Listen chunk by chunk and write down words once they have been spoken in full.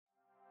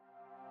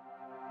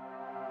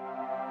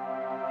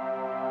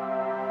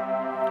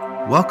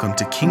Welcome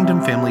to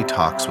Kingdom Family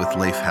Talks with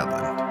Leif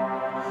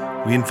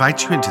Hetland. We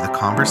invite you into the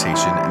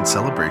conversation and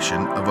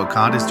celebration of what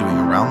God is doing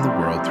around the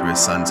world through his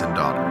sons and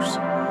daughters.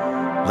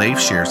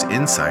 Leif shares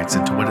insights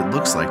into what it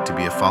looks like to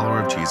be a follower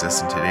of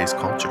Jesus in today's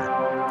culture.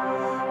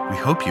 We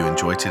hope you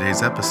enjoy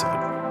today's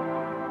episode.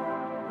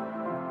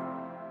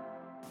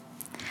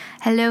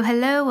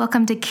 Hello.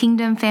 Welcome to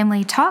Kingdom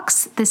Family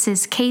Talks. This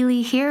is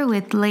Kaylee here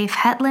with Leif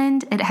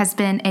Hetland. It has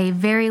been a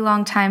very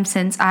long time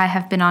since I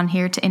have been on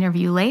here to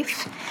interview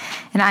Leif,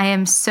 and I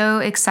am so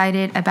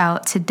excited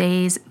about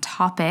today's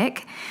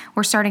topic.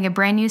 We're starting a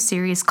brand new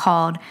series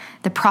called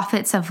The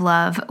Prophets of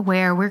Love,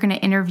 where we're going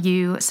to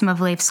interview some of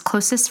Leif's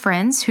closest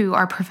friends who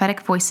are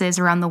prophetic voices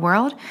around the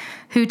world,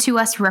 who to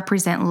us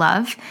represent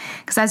love.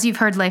 Because as you've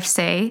heard Leif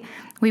say,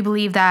 we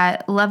believe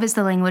that love is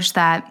the language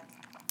that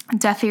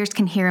deaf ears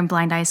can hear and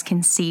blind eyes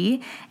can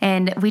see.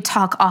 And we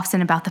talk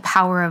often about the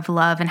power of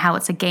love and how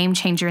it's a game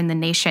changer in the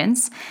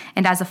nations.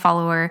 And as a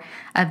follower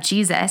of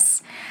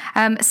Jesus,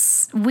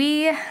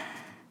 we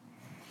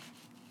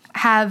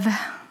have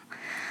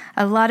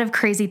a lot of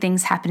crazy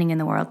things happening in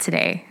the world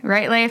today,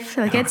 right, Leif?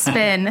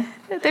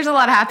 There's a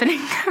lot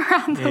happening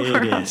around the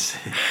world. It is.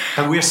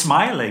 And we're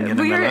smiling in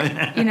the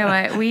middle. You know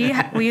what?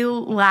 We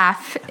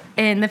laugh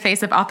in the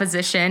face of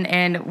opposition,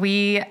 and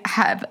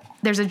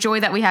there's a joy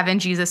that we have in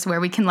Jesus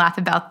where we can laugh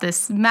about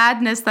this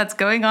madness that's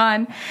going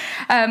on.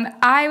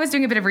 I was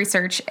doing a bit of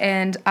research,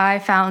 and I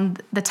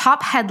found the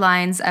top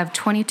headlines of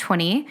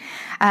 2020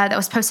 that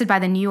was posted by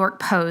the New York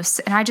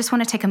Post. And I just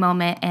want to take a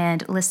moment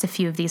and list a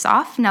few of these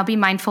off. Now, be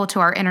mindful to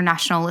our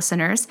international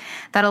listeners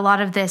that a lot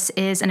of this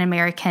is an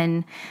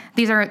American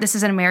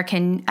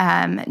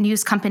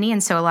news company,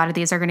 and so a lot of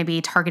these are going to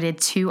be targeted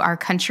to our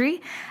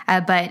country,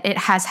 but it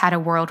has had a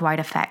worldwide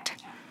effect.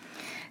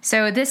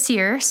 So this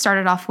year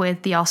started off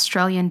with the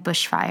Australian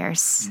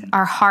bushfires.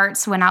 Our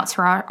hearts went out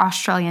to our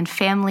Australian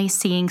family,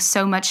 seeing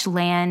so much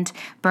land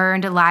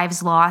burned,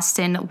 lives lost,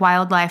 and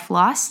wildlife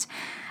lost.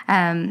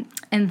 And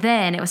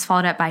then it was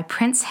followed up by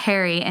Prince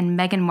Harry and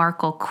Meghan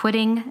Markle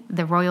quitting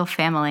the royal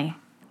family.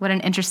 What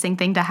an interesting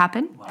thing to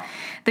happen. Wow.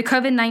 The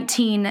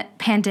COVID-19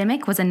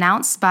 pandemic was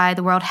announced by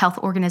the World Health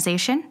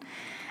Organization.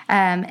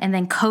 And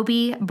then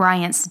Kobe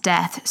Bryant's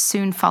death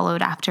soon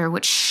followed after,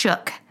 which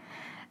shook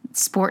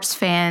sports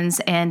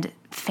fans and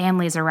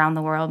families around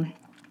the world.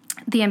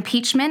 The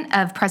impeachment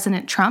of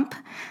President Trump,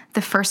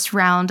 the first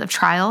round of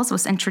trials,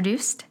 was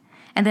introduced,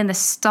 and then the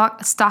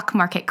stock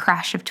market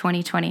crash of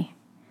 2020.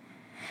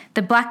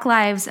 The Black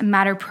Lives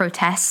Matter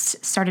protests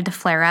started to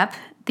flare up.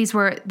 These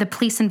were the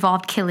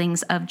police-involved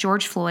killings of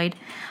George Floyd,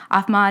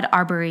 Ahmaud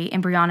Arbery,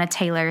 and Breonna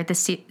Taylor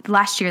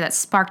last year that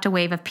sparked a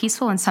wave of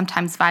peaceful and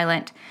sometimes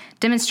violent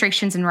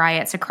demonstrations and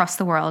riots across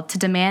the world to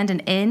demand an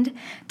end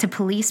to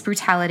police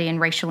brutality and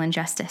racial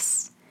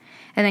injustice.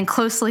 And then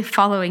closely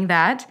following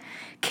that,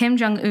 Kim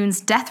Jong-un's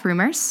death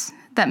rumors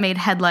that made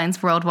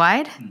headlines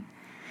worldwide.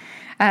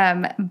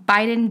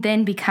 Biden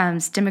then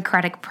becomes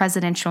Democratic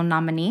presidential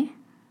nominee.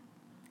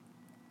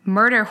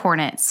 Murder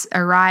hornets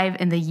arrive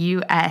in the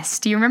U.S.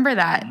 Do you remember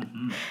that?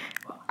 Mm-hmm.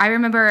 I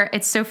remember,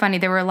 it's so funny.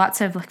 There were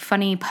lots of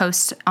funny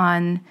posts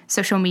on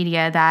social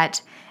media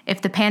that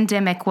if the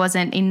pandemic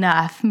wasn't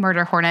enough,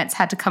 murder hornets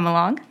had to come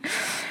along.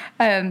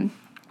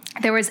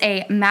 There was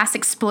a mass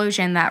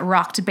explosion that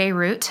rocked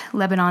Beirut,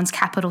 Lebanon's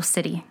capital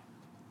city.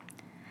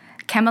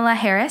 Kamala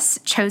Harris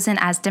chosen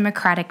as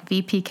Democratic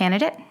VP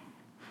candidate.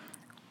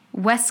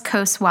 West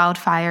Coast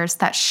wildfires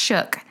that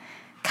shook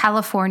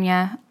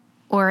California,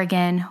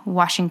 Oregon,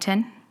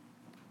 Washington.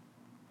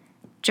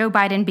 Joe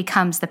Biden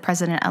becomes the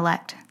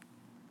president-elect.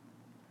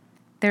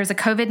 There's a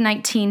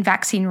COVID-19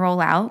 vaccine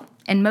rollout,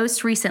 and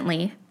most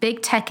recently,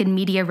 big tech and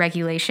media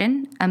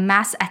regulation, a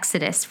mass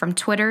exodus from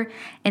Twitter,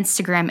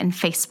 Instagram, and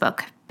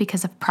Facebook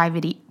because of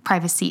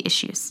privacy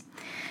issues.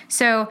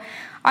 So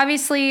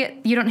obviously,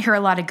 you don't hear a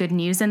lot of good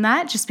news in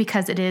that just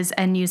because it is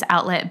a news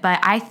outlet, but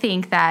I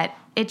think that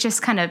it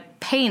just kind of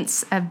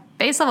paints a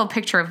base-level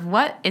picture of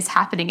what is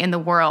happening in the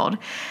world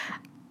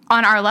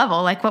on our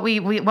level, like what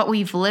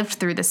we've lived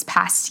through this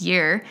past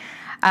year,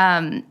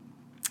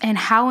 and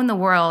how in the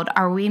world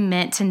are we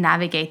meant to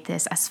navigate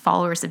this as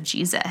followers of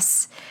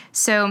Jesus?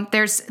 So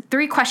there's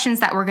 3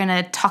 questions that we're going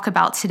to talk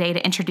about today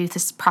to introduce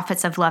this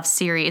Prophets of Love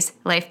series,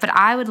 Leif, but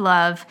I would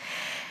love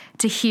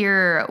to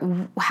hear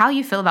how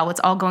you feel about what's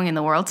all going in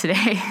the world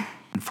today.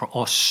 For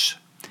us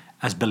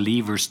as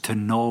believers to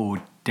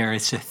know there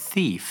is a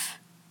thief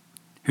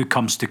who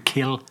comes to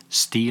kill,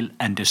 steal,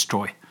 and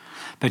destroy.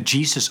 But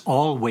Jesus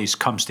always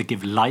comes to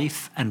give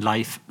life and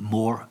life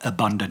more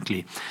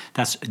abundantly.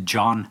 That's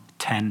John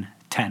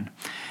 10:10.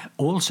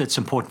 Also, it's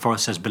important for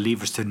us as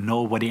believers to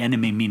know what the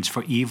enemy means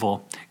for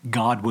evil.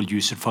 God will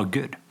use it for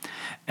good.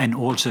 And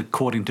also,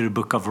 according to the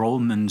book of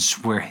Romans,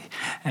 where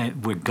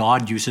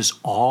God uses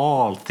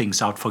all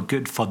things out for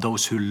good for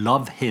those who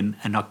love him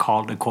and are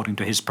called according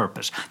to his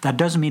purpose. That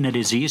doesn't mean it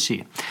is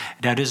easy.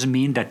 That doesn't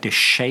mean that the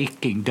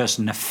shaking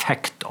doesn't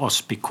affect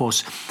us,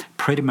 because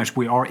pretty much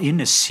we are in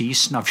a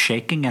season of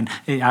shaking, and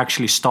it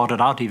actually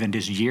started out even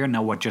this year.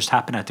 Now what just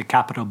happened at the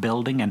Capitol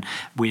building, and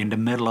we're in the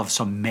middle of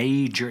some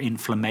major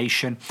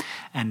inflammation.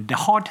 And the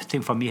hard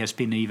thing for me has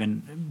been,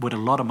 even with a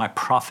lot of my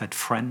prophet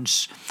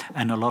friends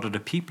and a lot of the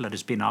people that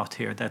has been out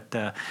here,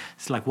 that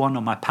it's like one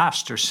of my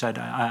pastors said,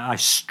 I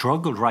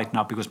struggle right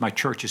now because my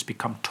church has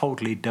become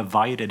totally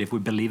divided if we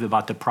believe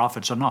about the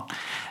prophets or not.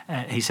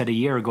 He said a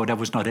year ago that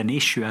was not an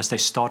issue as they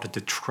started to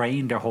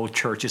train their whole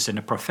churches in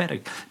the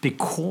prophetic,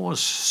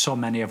 because so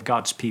many of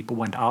God's people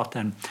went out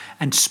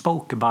and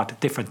spoke about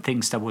different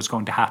things that was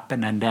going to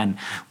happen. And then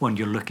when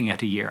you're looking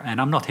at a year, and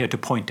I'm not here to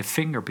point a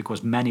finger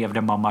because many of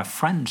them are my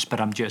friends,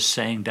 but I'm just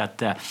saying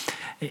that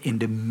in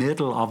the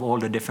middle of all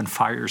the different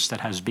fires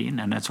that has been,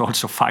 and it's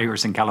also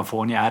fires in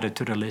California added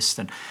to the list,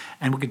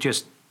 and we could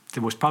just,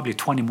 there was probably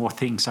 20 more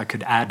things I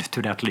could add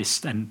to that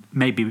list, and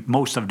maybe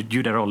most of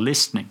you that are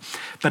listening.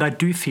 But I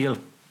do feel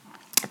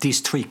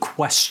these 3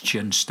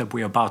 questions that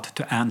we're about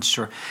to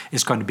answer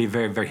is going to be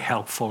very, very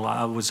helpful.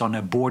 I was on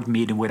a board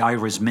meeting with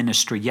Iris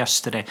Ministry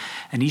yesterday,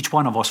 and each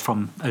one of us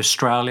from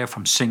Australia,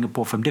 from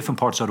Singapore, from different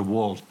parts of the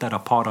world that are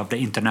part of the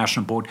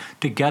international board,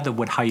 together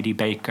with Heidi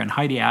Baker. And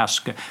Heidi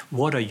asked,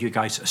 what are you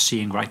guys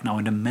seeing right now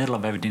in the middle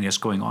of everything that's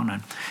going on?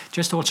 And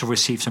just also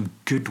receive some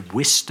good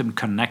wisdom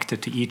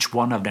connected to each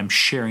one of them,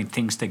 sharing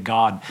things that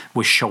God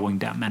was showing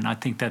them. And I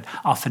think that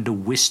often the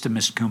wisdom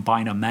is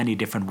combined of many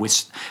different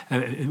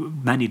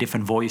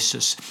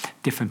voices.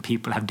 Different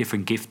people have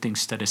different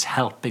giftings that is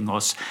helping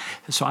us.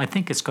 So I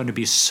think it's going to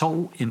be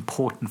so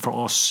important for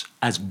us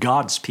as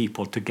God's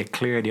people to get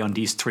clarity on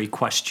these 3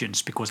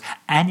 questions, because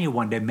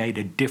anyone that made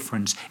a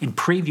difference in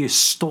previous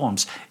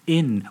storms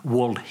in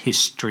world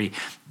history,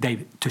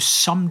 they to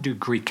some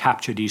degree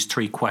captured these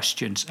 3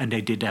 questions, and they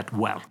did that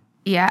well.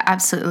 Yeah,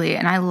 absolutely.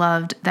 And I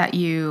loved that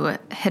you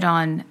hit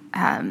on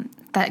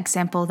that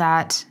example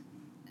that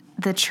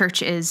the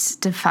church is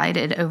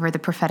divided over the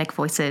prophetic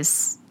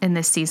voices in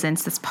this season.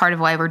 So that's part of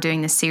why we're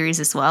doing this series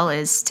as well,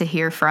 is to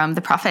hear from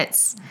the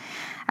prophets.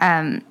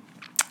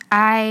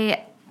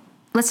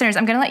 Listeners,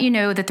 I'm going to let you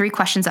know the 3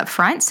 questions up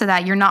front so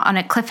that you're not on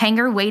a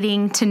cliffhanger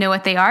waiting to know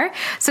what they are.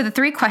 So the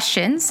 3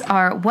 questions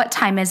are, what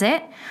time is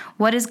it?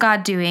 What is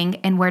God doing?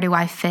 And where do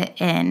I fit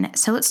in?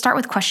 So let's start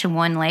with question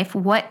 1, Leif.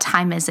 What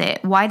time is it?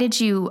 Why did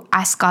you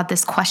ask God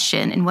this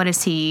question, and what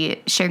is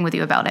he sharing with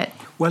you about it?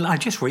 Well, I'm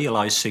just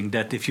realizing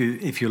that if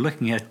you're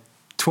looking at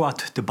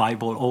throughout the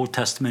Bible, Old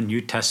Testament,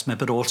 New Testament,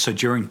 but also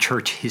during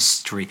church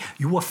history,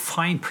 you will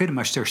find pretty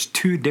much there's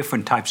 2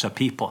 different types of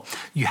people.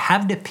 You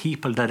have the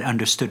people that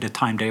understood the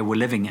time they were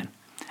living in,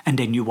 and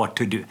they knew what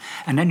to do.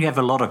 And then you have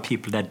a lot of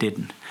people that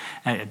didn't.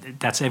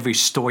 That's every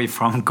story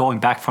from going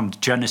back from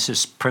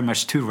Genesis pretty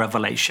much to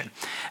Revelation.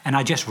 And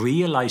I just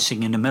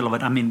realizing in the middle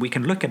of it, I mean, we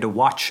can look at the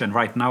watch, and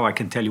right now I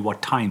can tell you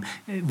what time,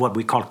 what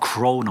we call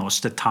chronos,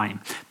 the time.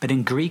 But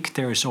in Greek,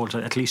 there is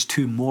also at least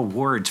 2 more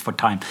words for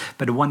time.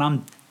 But the one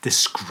I'm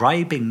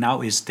describing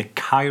now is the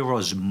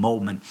kairos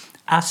moment.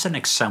 As an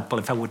example,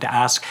 if I were to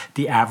ask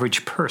the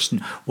average person,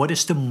 what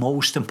is the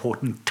most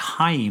important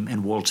time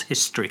in world's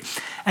history?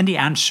 And the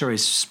answer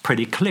is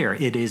pretty clear.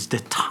 It is the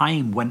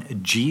time when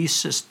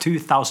Jesus,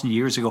 2,000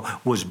 years ago,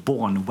 was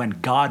born, when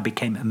God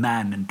became a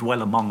man and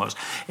dwelt among us.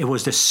 It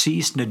was the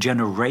season, the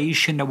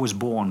generation that was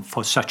born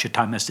for such a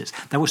time as this.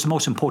 That was the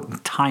most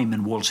important time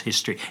in world's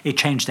history. It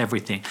changed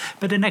everything.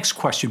 But the next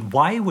question,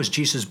 why was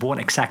Jesus born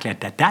exactly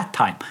at that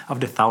time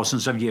of the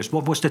thousands of years?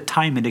 What was the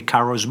time in the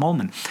kairos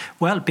moment?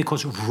 Well,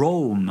 because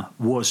Rome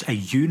was a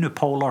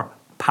unipolar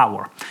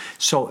power.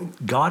 So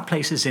God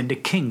places in the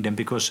kingdom,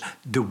 because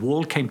the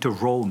world came to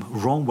Rome.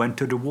 Rome went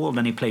to the world,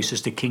 and he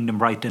places the kingdom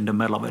right in the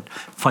middle of it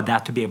for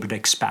that to be able to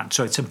expand.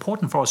 So it's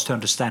important for us to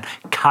understand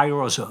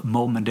kairos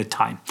moment of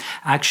time.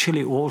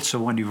 Actually, also,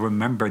 when you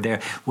remember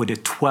there were the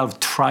 12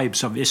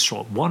 tribes of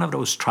Israel, one of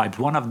those tribes,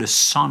 one of the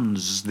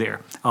sons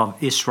there of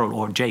Israel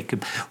or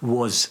Jacob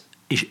was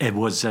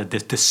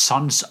the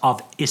sons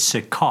of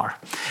Issachar.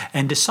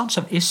 And the sons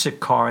of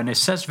Issachar, and it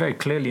says very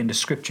clearly in the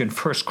scripture in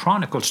 1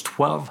 Chronicles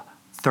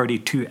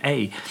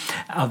 12:32a,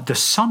 of the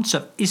sons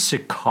of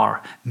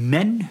Issachar,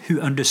 men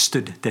who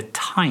understood the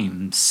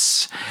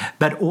times,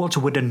 but also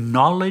with the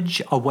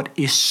knowledge of what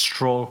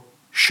Israel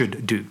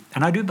should do.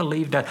 And I do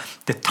believe that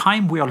the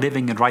time we are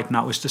living in right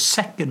now is the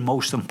second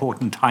most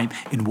important time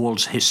in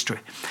world's history.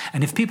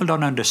 And if people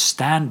don't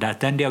understand that,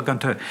 then they are going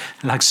to,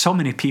 like so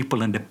many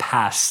people in the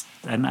past,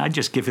 and I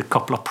just give a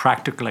couple of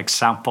practical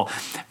examples.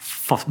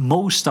 For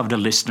most of the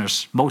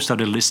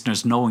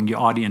listeners knowing your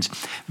audience,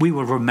 we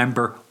will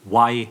remember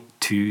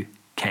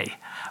Y2K.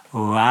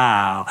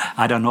 Wow.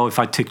 I don't know if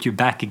I took you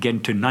back again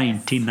to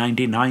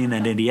 1999,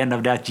 and at the end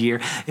of that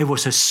year, it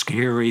was a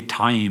scary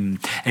time.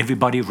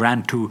 Everybody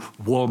ran to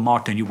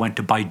Walmart and you went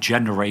to buy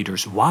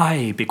generators.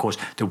 Why? Because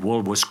the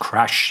world was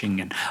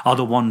crashing, and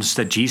other ones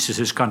that Jesus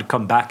is going to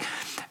come back.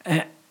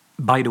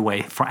 By the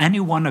way, for any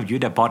one of you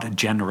that bought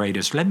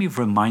generators, let me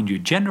remind you,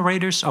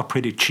 generators are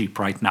pretty cheap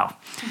right now.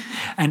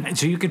 And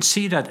so you can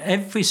see that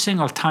every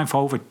single time for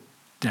over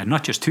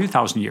not just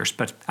 2,000 years,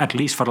 but at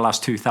least for the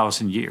last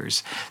 2,000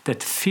 years,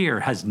 that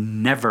fear has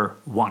never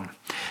won.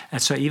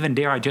 And so even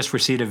there, I just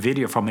received a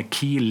video from a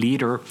key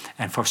leader,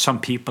 and for some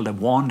people that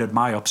wanted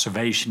my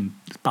observation,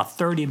 about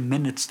 30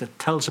 minutes that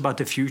tells about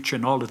the future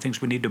and all the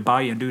things we need to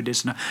buy and do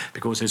this, and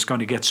because it's going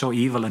to get so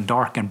evil and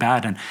dark and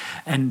bad.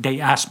 And they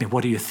asked me,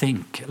 what do you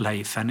think,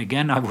 Leif? And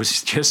again, I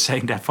was just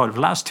saying that for the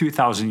last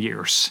 2,000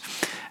 years,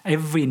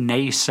 every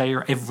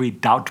naysayer, every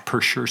doubt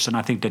pushers, and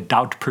I think the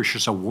doubt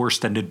pushers are worse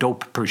than the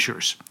dope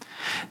pushers.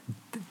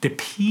 The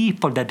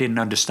people that didn't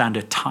understand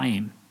the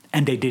time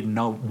and they didn't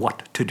know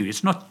what to do.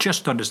 It's not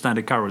just to understand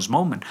the Kairos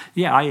moment.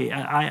 Yeah,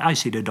 I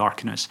see the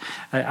darkness.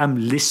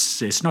 I'm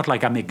listening. It's not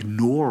like I'm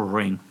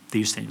ignoring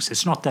these things.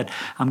 It's not that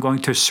I'm going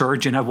to a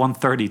surgeon at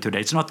 1:30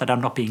 today. It's not that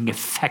I'm not being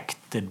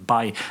affected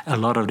by a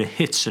lot of the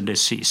hits in this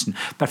season.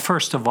 But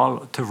first of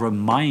all, to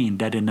remind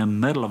that in the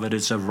middle of it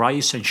is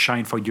arise and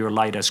shine, for your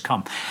light has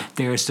come.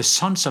 There is the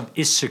sons of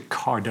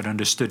Issachar that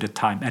understood the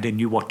time and they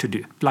knew what to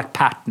do. Like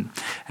Patton,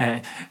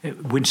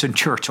 Winston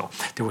Churchill.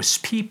 There was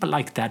people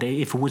like that.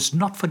 If it was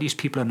not for these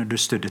people that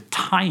understood the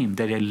time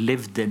that they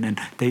lived in, and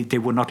they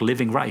were not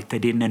living right, they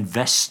didn't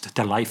invest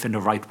their life in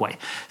the right way.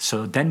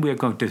 So then we're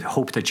going to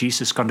hope that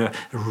Jesus is going to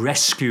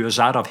rescue us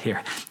out of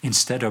here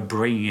instead of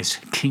bringing his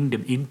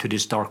kingdom into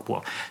this dark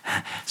world.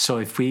 So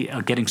if we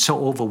are getting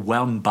so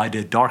overwhelmed by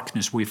the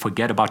darkness, we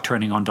forget about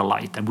turning on the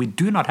light. And we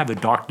do not have a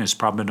darkness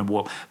problem in the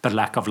world, but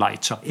lack of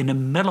light. So in the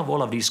middle of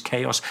all of these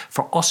chaos,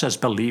 for us as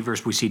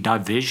believers, we see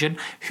division.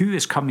 Who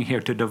is coming here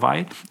to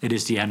divide? It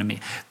is the enemy.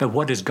 But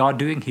what is God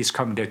doing? He's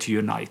coming there to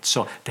unite.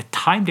 So the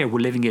time that we're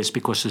living is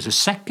because it's the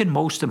second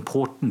most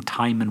important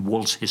time in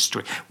world's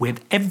history. We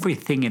have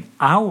everything in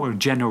our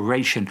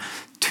generation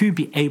to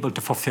be able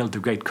to fulfill the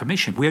Great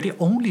Commission. We are the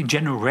only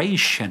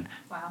generation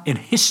in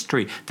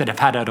history that have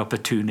had that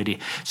opportunity.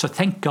 So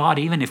thank God,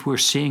 even if we're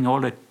seeing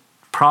all the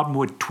problem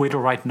with Twitter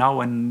right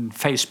now and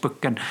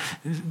Facebook and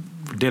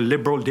the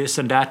liberal this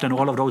and that and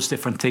all of those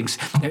different things,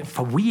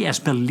 for we as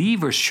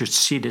believers should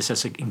see this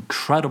as an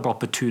incredible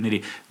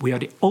opportunity. We are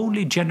the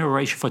only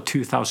generation for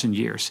 2,000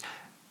 years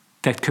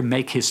that could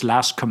make his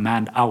last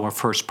command our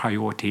first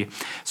priority.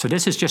 So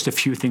this is just a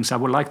few things. I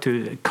would like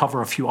to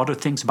cover a few other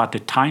things about the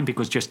time,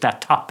 because just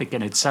that topic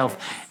in itself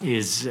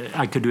is,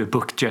 I could do a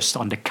book just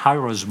on the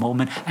Kairos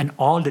moment and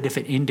all the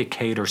different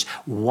indicators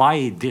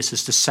why this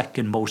is the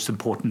second most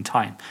important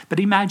time. But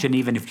imagine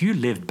even if you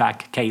lived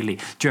back, Kaylee,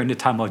 during the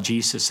time of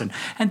Jesus, and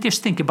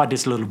just think about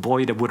this little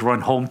boy that would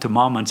run home to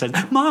mama and say,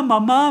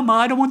 Mama,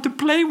 I don't want to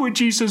play with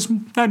Jesus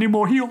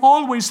anymore. He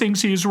always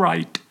thinks he is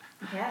right.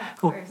 Yeah, of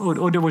course.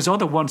 Or there was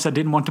other ones that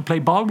didn't want to play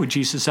ball with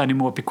Jesus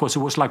anymore because it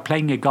was like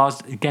playing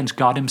against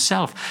God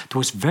himself. There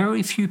was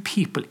very few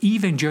people,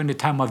 even during the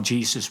time of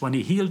Jesus, when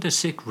he healed the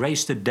sick,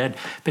 raised the dead,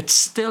 but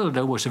still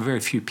there was a very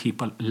few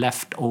people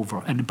left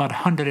over, and about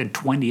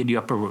 120 in the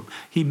upper room.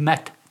 He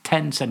met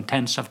tens and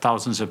tens of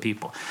thousands of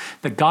people.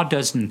 But God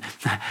doesn't,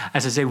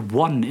 as I say,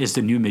 one is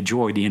the new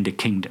majority in the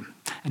kingdom.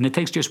 And it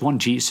takes just one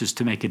Jesus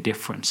to make a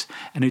difference.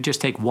 And it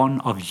just takes one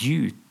of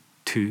you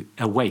to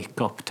wake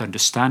up, to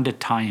understand the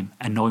time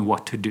and knowing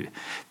what to do.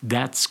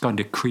 That's going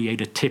to create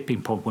a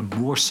tipping point when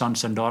more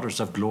sons and daughters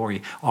of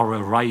glory are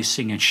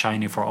arising and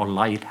shining, for our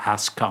light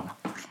has come.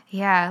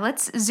 Yeah,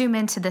 let's zoom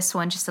into this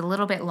one just a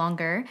little bit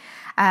longer,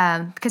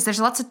 because there's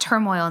lots of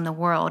turmoil in the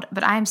world,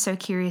 but I'm so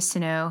curious to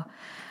know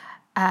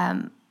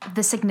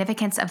the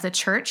significance of the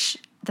church,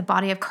 the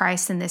body of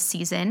Christ in this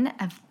season,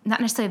 of not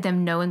necessarily of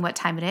them knowing what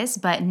time it is,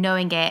 but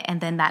knowing it,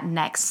 and then that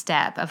next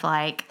step of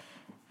like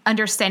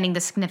understanding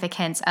the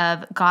significance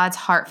of God's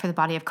heart for the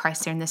body of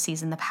Christ during this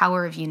season, the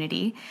power of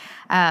unity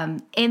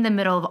in the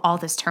middle of all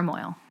this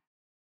turmoil.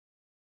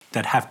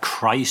 That have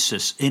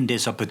crisis in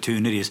these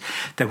opportunities,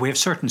 that we have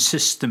certain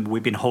system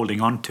we've been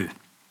holding on to.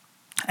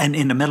 And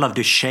in the middle of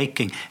this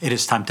shaking, it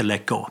is time to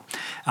let go.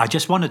 I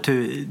just wanted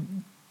to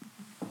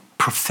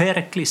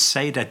prophetically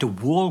say that the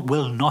world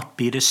will not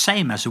be the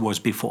same as it was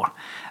before.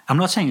 I'm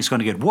not saying it's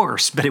going to get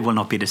worse, but it will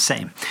not be the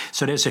same.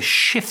 So there's a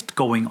shift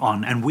going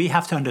on, and we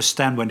have to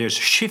understand when there's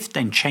a shift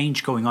and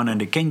change going on in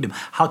the kingdom,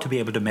 how to be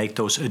able to make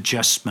those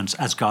adjustments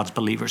as God's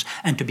believers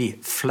and to be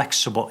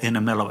flexible in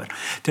the middle of it.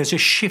 There's a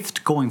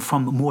shift going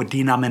from more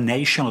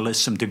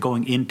denominationalism to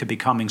going into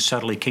becoming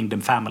subtly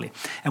kingdom family.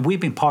 And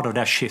we've been part of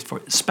that shift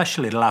for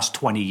especially the last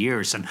 20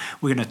 years, and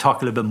we're going to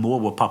talk a little bit more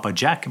with Papa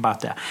Jack about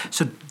that.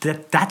 So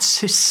that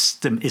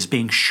system is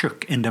being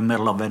shook in the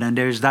middle of it, and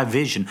there's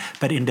division.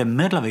 But in the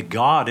middle of it,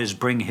 God is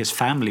bringing his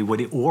family, where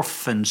the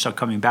orphans are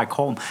coming back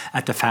home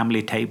at the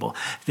family table.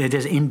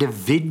 There's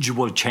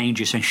individual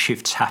changes and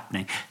shifts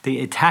happening. The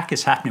attack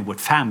is happening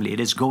with family. It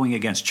is going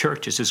against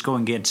churches. It's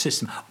going against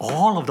system.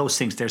 All of those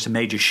things, there's a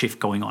major shift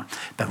going on.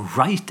 But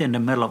right in the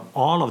middle of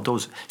all of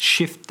those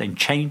shifts and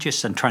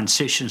changes and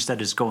transitions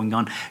that is going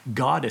on,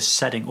 God is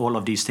setting all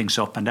of these things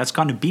up. And that's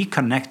going to be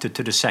connected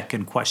to the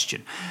second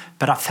question.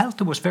 But I felt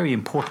it was very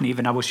important.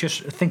 Even I was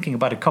just thinking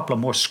about a couple of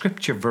more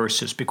scripture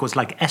verses, because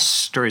like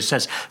Esther, it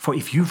says, for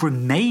if you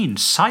remain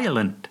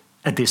silent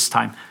at this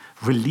time,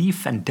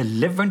 relief and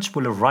deliverance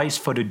will arise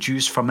for the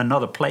Jews from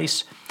another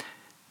place.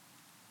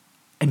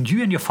 and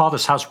you and your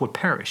father's house will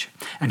perish.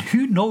 And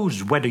who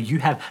knows whether you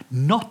have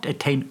not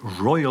attained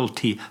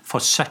royalty for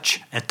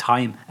such a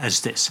time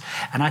as this.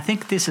 And I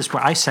think this is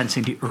where I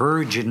sensing the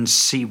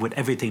urgency with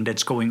everything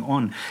that's going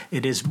on.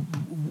 It is,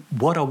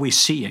 what are we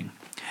seeing?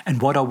 And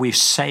what are we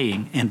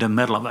saying in the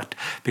middle of it?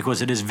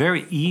 Because it is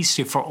very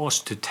easy for us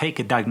to take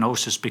a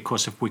diagnosis,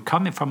 because if we're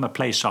coming from a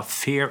place of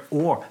fear,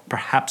 or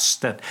perhaps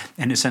that,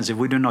 in a sense, if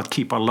we do not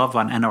keep our loved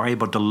one and are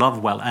able to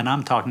love well, and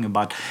I'm talking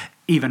about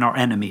even our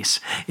enemies.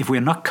 If we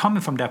are not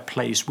coming from that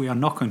place, we are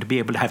not going to be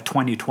able to have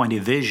 20/20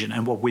 vision.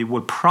 And what we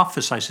will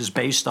prophesy is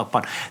based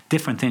upon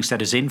different things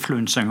that is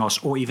influencing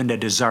us, or even the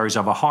desires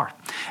of our heart.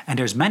 And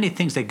there's many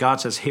things that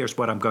God says, here's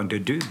what I'm going to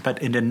do.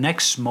 But in the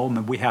next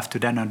moment, we have to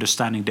then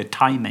understanding the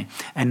timing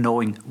and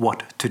knowing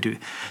what to do.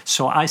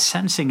 So I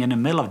sensing in the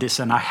middle of this,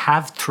 and I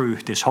have through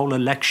this whole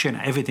election,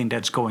 everything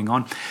that's going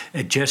on,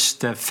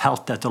 just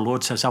felt that the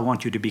Lord says, I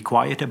want you to be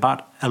quiet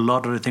about a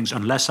lot of the things,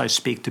 unless I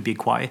speak, to be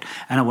quiet.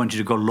 And I want you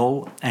to go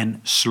low and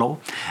slow.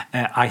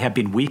 I have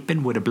been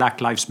weeping with the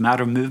Black Lives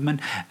Matter movement.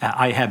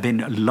 I have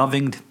been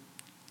loving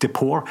the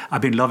poor.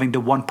 I've been loving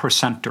the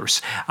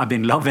 1%ers. I've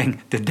been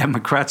loving the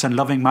Democrats and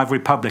loving my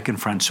Republican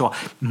friends. So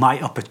my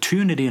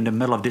opportunity in the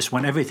middle of this,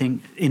 when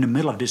everything in the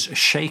middle of this is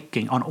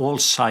shaking on all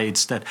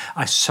sides, that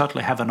I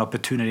certainly have an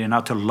opportunity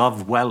now to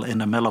love well in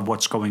the middle of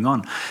what's going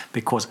on.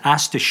 Because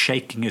as the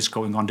shaking is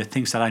going on, the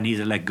things that I need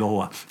to let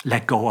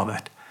go of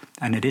it.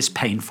 And it is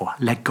painful.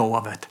 Let go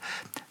of it.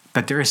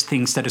 But there is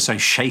things that is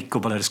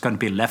unshakable that is going to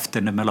be left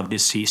in the middle of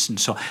this season.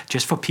 So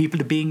just for people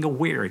to being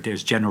aware,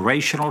 there's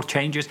generational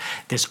changes.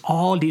 There's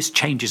all these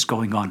changes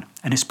going on.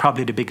 And it's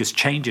probably the biggest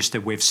changes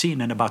that we've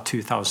seen in about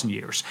 2,000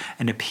 years.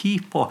 And the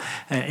people,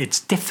 it's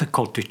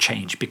difficult to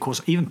change,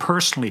 because even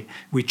personally,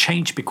 we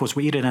change because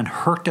we either then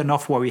hurt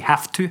enough where we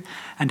have to,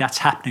 and that's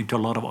happening to a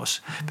lot of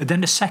us. But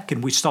then the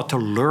second, we start to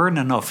learn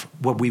enough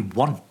where we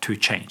want to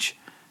change.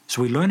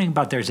 So we're learning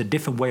about there's a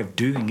different way of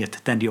doing it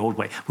than the old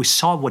way. We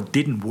saw what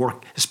didn't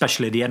work,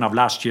 especially at the end of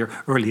last year,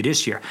 early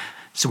this year.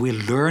 So we're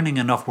learning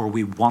enough where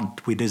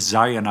we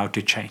desire now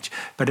to change.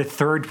 But the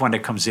third one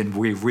that comes in,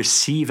 we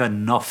receive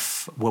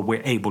enough where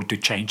we're able to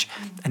change.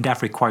 And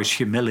that requires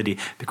humility,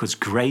 because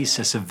grace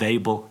is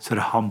available to the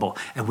humble.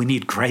 And we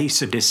need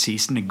grace in this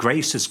season. And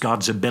grace is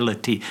God's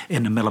ability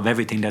in the middle of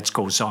everything that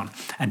goes on.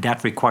 And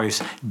that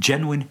requires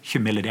genuine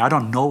humility. I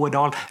don't know it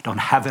all, I don't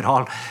have it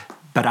all.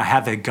 But I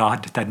have a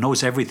God that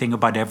knows everything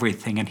about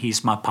everything, and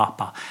He's my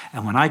Papa.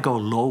 And when I go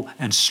low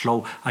and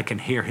slow, I can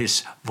hear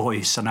His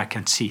voice, and I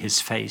can see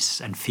His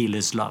face and feel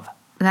His love.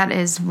 That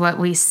is what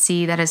we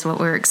see. That is what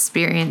we're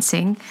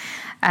experiencing.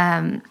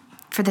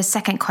 For the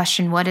second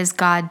question, what is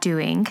God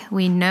doing?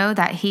 We know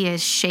that He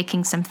is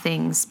shaking some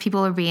things.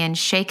 People are being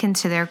shaken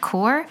to their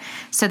core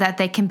so that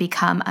they can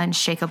become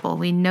unshakable.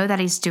 We know that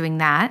He's doing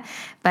that.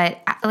 But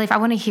I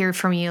want to hear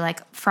from you,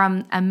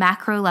 from a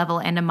macro level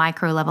and a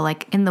micro level,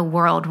 in the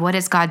world, what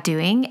is God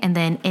doing? And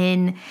then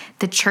in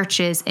the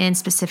churches, in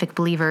specific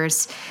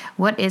believers,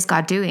 what is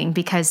God doing?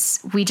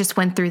 Because we just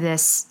went through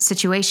this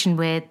situation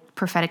with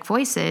prophetic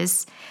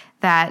voices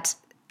that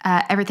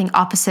everything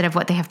opposite of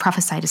what they have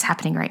prophesied is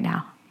happening right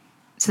now.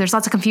 So there's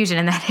lots of confusion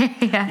in that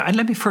area. And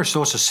let me first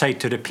also say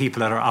to the people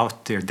that are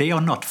out there, they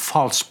are not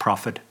false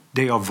prophets,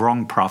 they are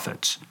wrong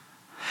prophets.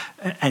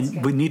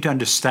 And we need to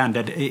understand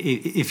that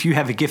if you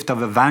have a gift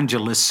of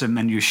evangelism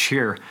and you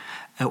share,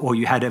 or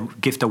you had a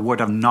gift of word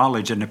of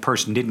knowledge and the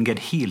person didn't get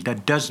healed,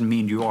 that doesn't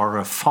mean you are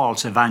a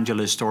false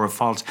evangelist or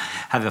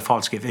have a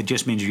false gift. It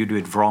just means you do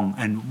it wrong.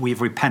 And we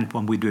repent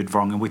when we do it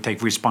wrong, and we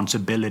take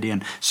responsibility.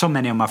 And so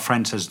many of my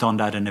friends has done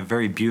that in a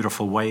very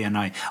beautiful way. And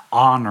I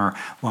honor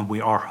when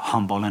we are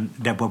humble, and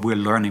that what we're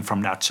learning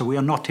from that. So we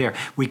are not here.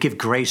 We give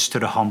grace to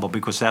the humble,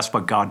 because that's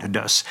what God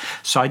does.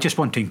 So I just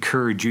want to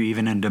encourage you,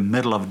 even in the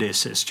middle of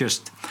this, is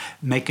just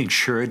making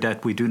sure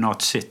that we do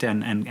not sit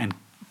and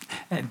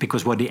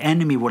because what the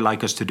enemy would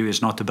like us to do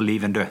is not to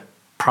believe in the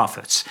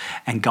prophets.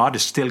 And God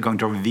is still going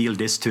to reveal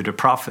this to the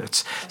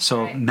prophets. That's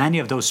so right. Many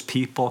of those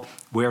people,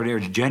 where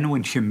there's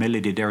genuine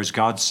humility, there is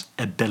God's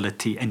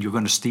ability, and you're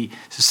going to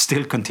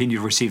still continue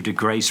to receive the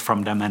grace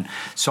from them. And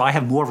so I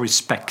have more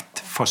respect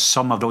for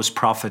some of those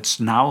prophets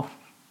now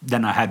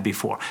than I had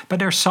before. But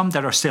there are some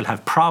that are still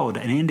have proud.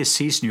 And in this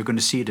season, you're going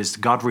to see this.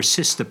 God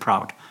resists the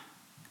proud.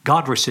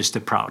 God resists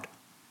the proud.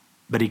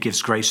 But He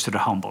gives grace to the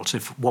humbles.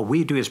 If what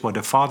we do is what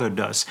the Father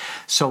does.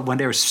 So when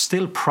there's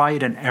still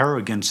pride and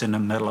arrogance in the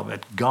middle of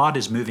it, God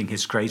is moving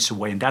His grace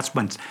away. And that's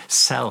when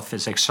self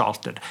is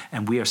exalted.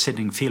 And we are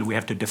sitting, feel we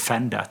have to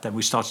defend that. And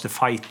we start to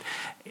fight,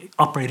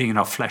 operating in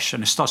our flesh.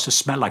 And it starts to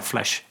smell like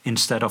flesh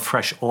instead of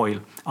fresh oil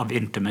of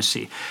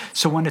intimacy.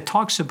 So when it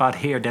talks about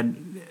here,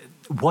 then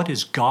what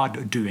is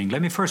God doing?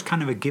 Let me first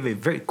kind of give a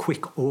very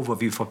quick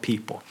overview for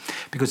people,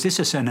 because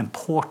this is an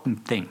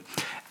important thing.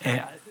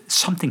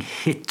 Something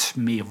hit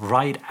me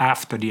right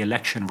after the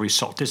election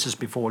result. This is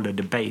before the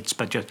debates,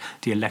 but just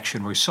the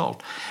election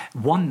result.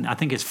 One, I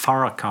think it's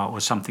Farrakhan or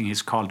something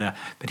he's called,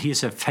 but he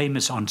is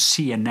famous on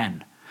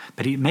CNN.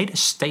 But he made a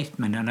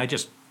statement, and I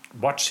just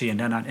watched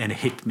CNN, and it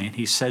hit me. And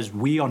he says,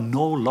 we are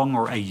no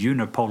longer a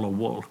unipolar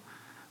world.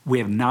 We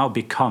have now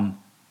become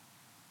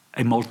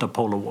a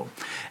multipolar world.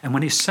 And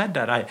when he said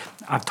that,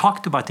 I've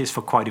talked about this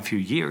for quite a few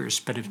years,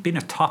 but it's been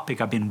a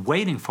topic I've been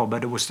waiting for,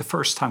 but it was the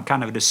first time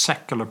kind of the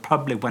secular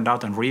public went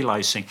out and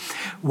realizing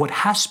what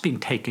has been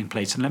taking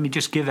place. And let me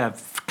just give a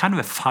kind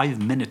of a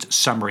 5-minute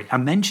summary. I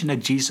mentioned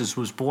that Jesus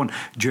was born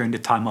during the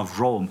time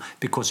of Rome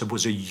because it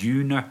was a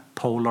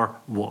unipolar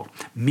world.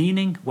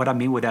 Meaning, what I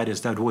mean with that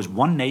is that it was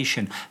one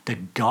nation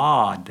that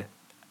God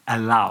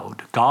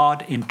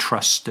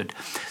entrusted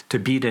to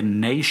be the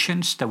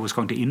nations that was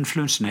going to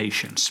influence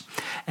nations.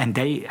 And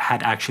they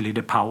had actually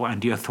the power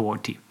and the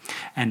authority.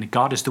 And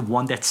God is the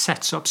one that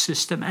sets up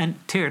system and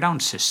tear down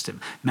system.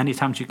 Many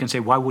times you can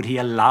say, why would he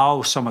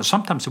allow someone?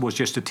 Sometimes it was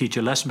just to teach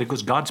a lesson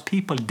because God's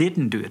people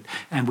didn't do it.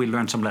 And we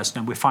learned some lesson.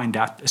 And we find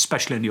that,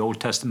 especially in the Old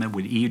Testament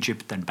with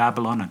Egypt and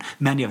Babylon and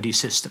many of these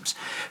systems.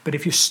 But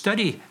if you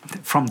study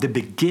from the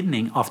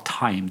beginning of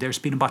time, there's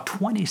been about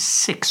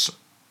 26.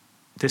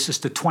 This is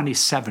the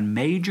 27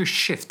 major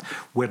shift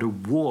where the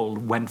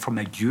world went from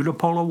a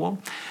unipolar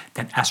world.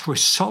 Then as a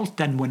result,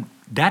 then when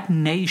that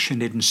nation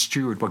didn't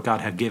steward what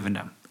God had given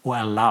them or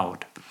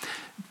allowed,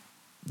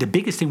 the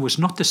biggest thing was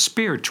not the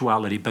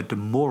spirituality, but the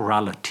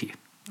morality.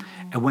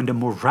 And when the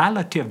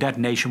morality of that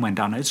nation went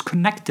down, it's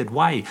connected.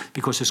 Why?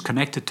 Because it's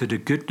connected to the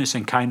goodness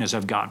and kindness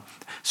of God.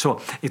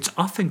 So it's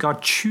often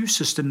God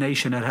chooses the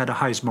nation that had the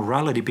highest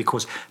morality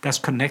because that's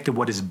connected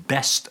what is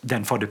best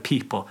then for the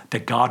people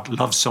that God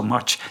loves so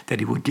much that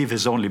he would give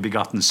his only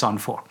begotten son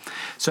for.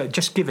 So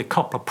just give a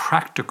couple of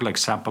practical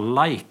examples,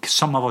 like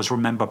some of us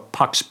remember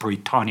Pax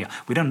Britannia.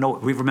 We don't know,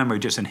 we remember it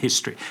just in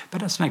history.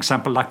 But that's an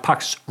example like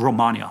Pax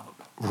Romana.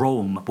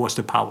 Rome was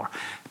the power.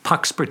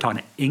 Pax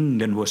Britannia,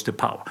 England was the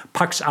power.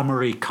 Pax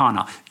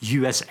Americana,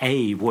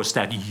 USA was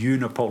that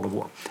unipolar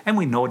war. And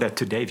we know that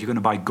today, if you're going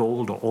to buy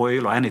gold or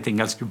oil or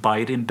anything else, you buy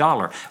it in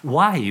dollar.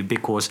 Why?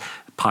 Because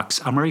Pax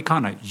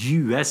Americana,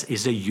 US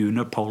is a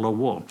unipolar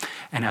war.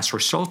 And as a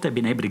result, they've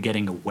been able to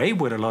getting away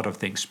with a lot of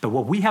things. But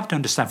what we have to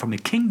understand from a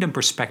kingdom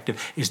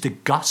perspective is the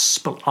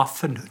gospel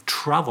often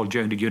traveled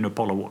during the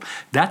unipolar war.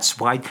 That's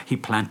why he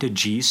planted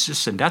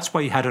Jesus, and that's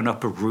why he had an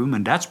upper room,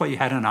 and that's why he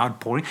had an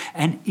outpouring.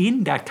 And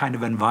in that kind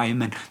of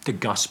environment, the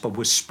gospel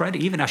was spread,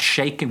 even as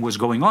shaking was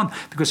going on.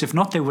 Because if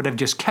not, they would have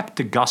just kept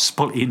the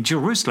gospel in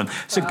Jerusalem.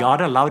 So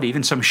God allowed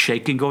even some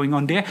shaking going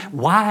on there.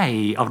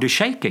 Why of the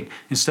shaking?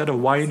 Instead of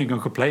whining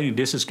and complaining,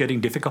 this is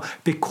getting difficult.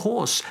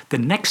 Because the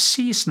next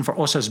season for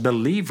us as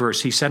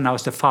believers, he said, now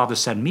as the Father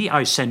sent me,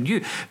 I send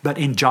you. But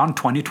in John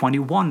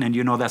 20:21, and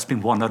you know that's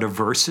been one of the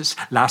verses.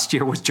 Last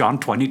year was John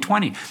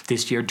 20:20.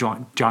 This year,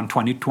 John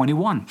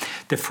 20:21.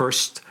 The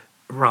first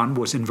round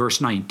was in verse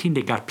 19,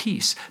 they got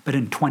peace. But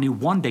in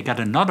 21, they got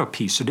another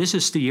peace. So this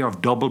is the year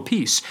of double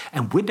peace.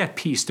 And with that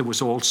peace, there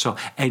was also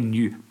a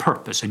new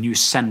purpose, a new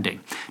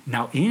sending.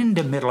 Now, in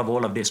the middle of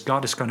all of this,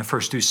 God is going to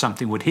first do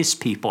something with his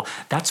people.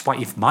 That's why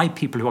if my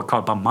people who are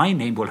called by my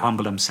name will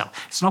humble themselves.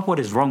 It's not what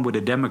is wrong with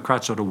the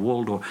Democrats or the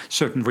world or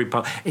certain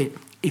Republicans.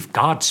 If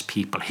God's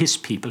people, his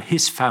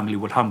family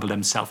will humble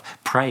themselves,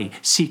 pray,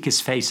 seek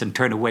his face, and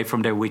turn away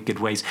from their wicked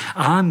ways,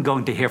 I'm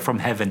going to hear from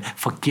heaven,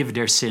 forgive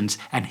their sins,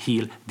 and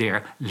heal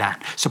their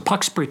land. So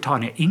Pax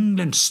Britannia,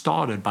 England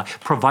started by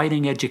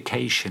providing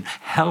education,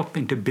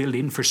 helping to build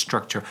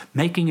infrastructure,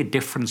 making a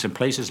difference in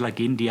places like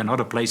India and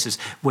other places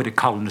with the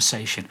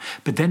colonization.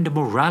 But then the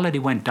morality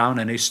went down,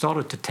 and they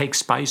started to take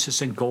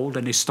spices and gold,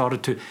 and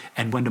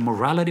and when the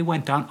morality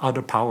went down,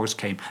 other powers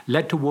came.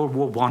 Led to World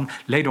War I,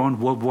 later on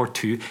World War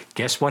II.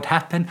 Guess what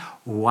happened?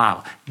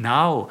 Wow.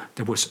 Now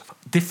there was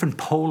different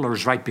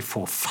polars right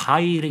before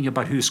fighting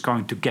about who's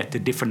going to get the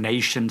different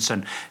nations,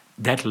 and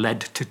that led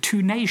to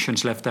two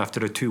nations left after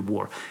the two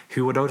war.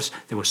 Who were those?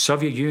 There was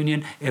Soviet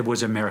Union, it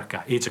was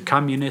America. It's a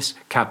communist,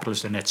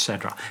 capitalist, and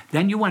etc.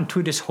 Then you went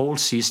through this whole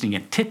seasoning,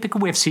 and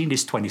typically we have seen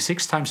this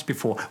 26 times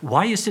before.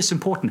 Why is this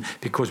important?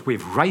 Because we're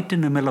right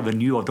in the middle of a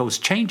new of those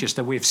changes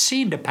that we've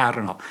seen the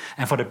pattern of.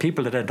 And for the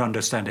people that don't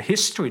understand the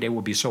history, they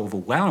will be so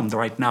overwhelmed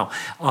right now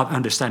of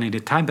understanding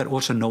the time, but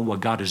also know what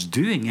God is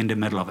doing in the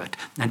middle of it.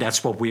 And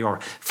that's what we are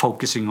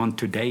focusing on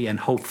today, and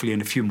hopefully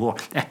in a few more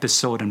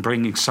episodes and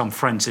bringing some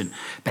friends in.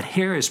 But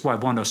here is what I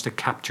want us to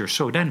capture.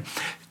 So then,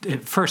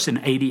 first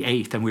in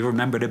 88, and we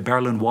remember the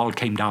Berlin Wall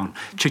came down.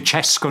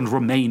 Ceausescu in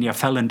Romania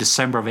fell in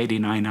December of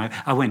 89.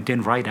 I went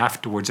in right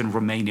afterwards in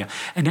Romania.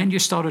 And then you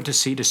started to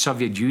see the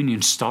Soviet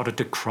Union started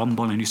to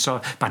crumble. And you saw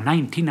by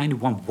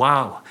 1991,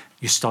 wow,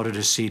 you started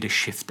to see the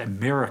shift.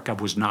 America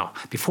was now.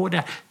 Before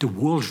that, the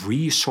world's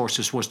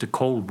resources was the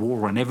Cold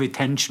War and every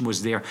tension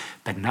was there.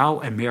 But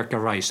now America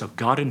rise. So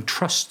God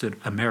entrusted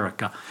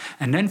America.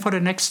 And then for the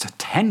next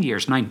 10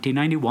 years,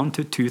 1991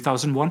 to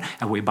 2001,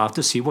 and we're about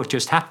to see what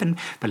just happened,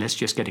 but let's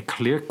just get a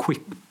clear,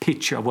 quick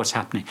picture of what's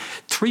happening.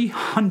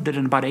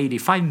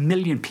 385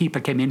 million people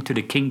came into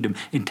the kingdom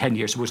in 10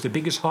 years. It was the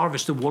biggest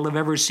harvest the world have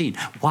ever seen.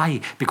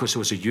 Why? Because it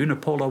was a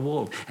unipolar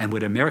world. And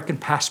with American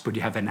passport,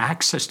 you have an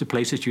access to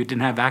places you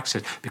didn't have access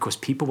because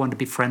people want to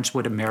be friends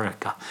with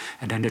America.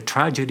 And then the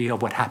tragedy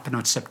of what happened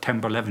on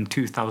September 11,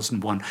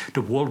 2001,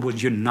 the world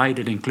was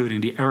united,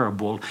 including the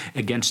Arab world,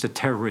 against the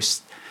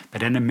terrorists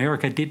But then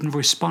America didn't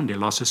respond. They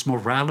lost its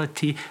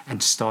morality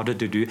and started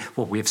to do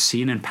what we have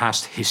seen in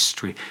past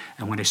history.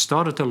 And when they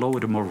started to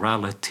lower the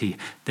morality,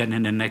 then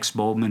in the next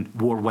moment,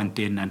 war went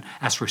in. And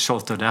as a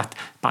result of that,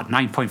 about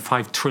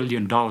 $9.5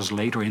 trillion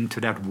later into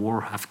that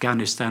war,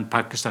 Afghanistan,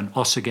 Pakistan,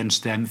 us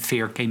against them,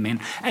 fear came in.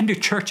 And the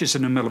church is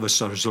in the middle of it,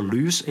 started to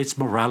lose its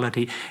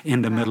morality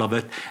in the middle of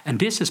it. And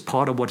this is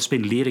part of what's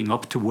been leading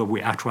up to where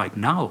we're at right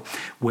now,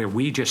 where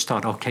we just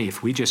thought, okay,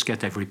 if we just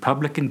get the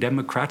Republican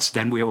Democrats,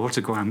 then we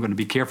also go, I'm going to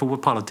be careful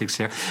with politics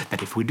here,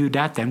 but if we do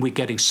that, then we're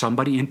getting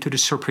somebody into the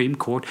Supreme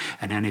Court,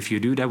 and then if you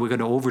do that, we're going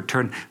to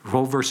overturn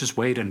Roe versus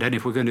Wade, and then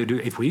if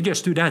we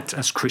just do that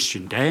as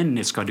Christian, then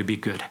it's going to be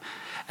good.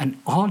 And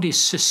all these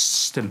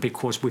systems,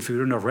 because if we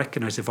do not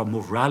recognize if our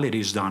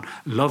morality is down,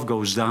 love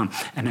goes down,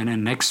 and then the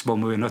next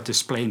moment we're not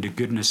displaying the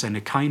goodness and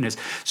the kindness.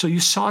 So you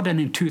saw then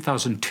in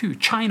 2002,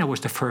 China was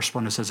the first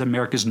one that says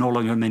America is no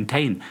longer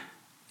maintained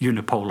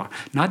unipolar.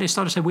 Now they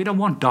started to say, we don't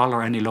want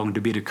dollar any longer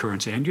to be the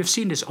currency. And you've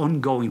seen this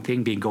ongoing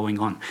thing being going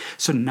on.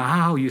 So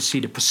now you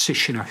see the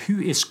position of who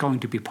is going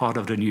to be part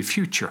of the new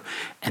future.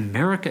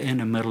 America in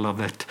the middle of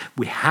it.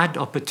 We had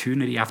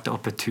opportunity after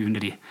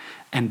opportunity.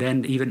 And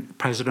then even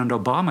President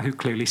Obama, who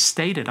clearly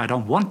stated, I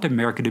don't want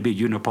America to be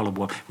a unipolar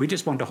world. We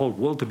just want the whole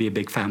world to be a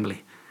big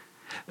family.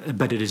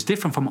 But it is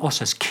different from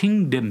us as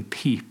kingdom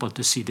people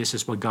to see this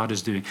is what God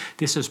is doing.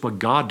 This is what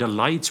God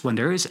delights when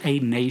there is a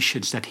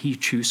nation that he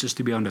chooses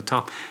to be on the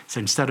top. So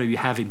instead of you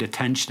having the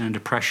tension and the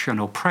pressure and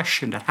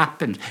oppression that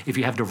happens if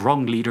you have the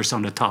wrong leaders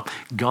on the top,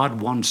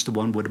 God wants the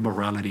one with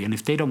morality. And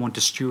if they don't want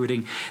the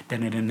stewarding,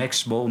 then in the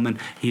next moment,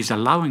 he's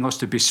allowing us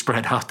to be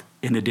spread out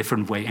in a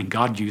different way, and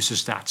God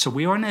uses that. So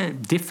we are in a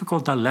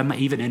difficult dilemma,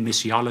 even in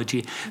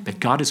missiology, but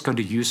God is going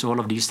to use all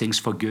of these things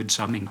for good.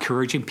 So I'm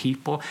encouraging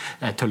people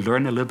to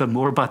learn a little bit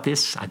more about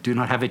this. I do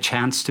not have a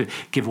chance to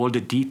give all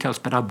the details,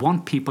 but I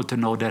want people to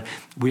know that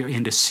we're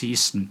in the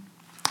season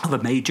of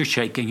a major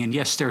shaking, and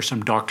yes, there are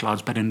some dark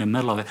clouds, but in the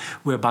middle of it,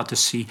 we're about to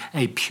see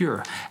a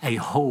pure, a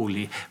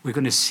holy. We're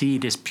going to see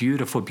this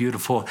beautiful,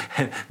 beautiful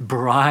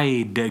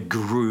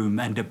bridegroom,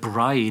 and the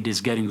bride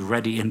is getting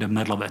ready in the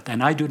middle of it.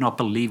 And I do not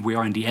believe we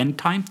are in the end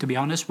time, to be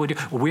honest with you.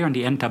 We're in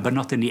the end time, but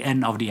not in the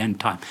end of the end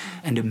time.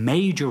 And the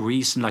major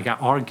reason, like I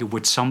argued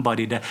with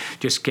somebody that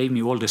just gave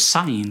me all the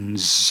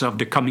signs of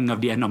the coming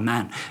of the end of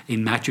man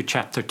in Matthew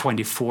chapter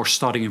 24,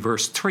 starting in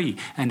verse 3,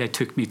 and they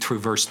took me through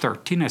verse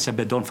 13. I said,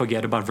 but don't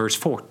forget about verse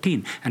 14.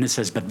 And it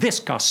says, but this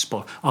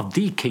gospel of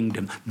the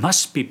kingdom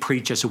must be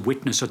preached as a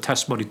witness or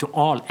testimony to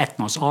all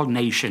ethnos, all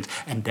nations,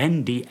 and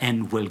then the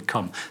end will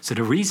come. So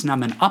the reason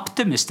I'm an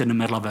optimist in the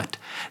middle of it,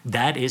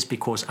 that is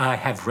because I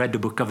have read the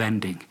book of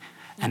ending.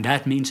 And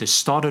that means it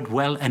started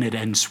well and it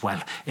ends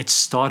well. It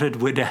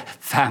started with a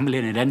family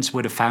and it ends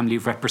with a family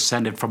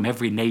represented from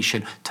every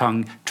nation,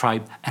 tongue,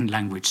 tribe, and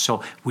language.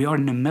 So we are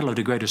in the middle of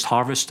the greatest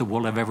harvest the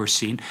world have ever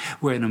seen.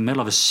 We're in the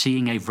middle of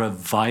seeing a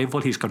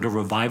revival. He's going to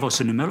revive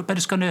us in the middle, but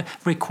it's going to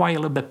require a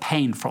little bit of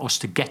pain for us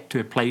to get to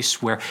a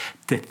place where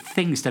the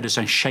things that is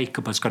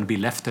unshakable is going to be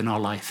left in our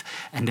life.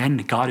 And then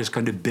God is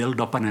going to build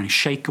up an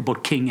unshakable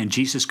king, and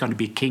Jesus is going to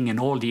be king in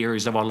all the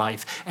areas of our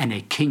life, and a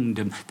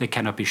kingdom that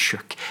cannot be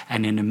shook.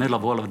 And in the middle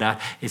of all of that,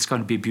 it's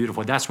going to be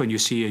beautiful. That's when you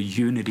see a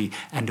unity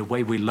and the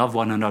way we love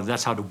one another.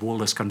 That's how the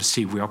world is going to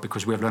see we are,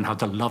 because we have learned how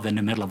to love in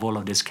the middle of all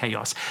of this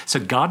chaos. So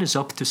God is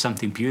up to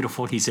something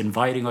beautiful. He's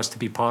inviting us to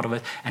be part of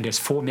it. And there's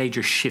 4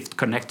 major shifts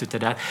connected to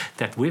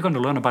that we're going to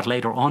learn about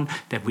later on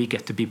that we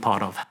get to be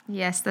part of.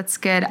 Yes, that's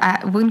good.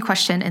 One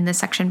question in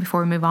this section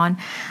before we move on.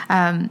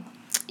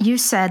 You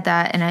said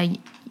that in a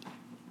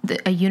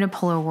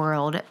unipolar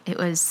world, it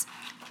was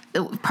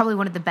probably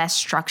one of the best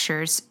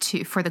structures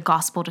for the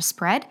gospel to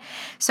spread.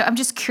 So I'm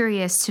just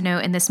curious to know,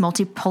 in this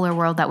multipolar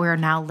world that we're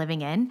now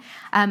living in,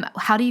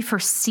 how do you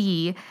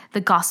foresee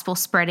the gospel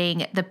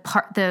spreading,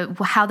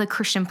 how the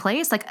Christian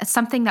plays? Like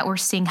something that we're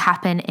seeing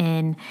happen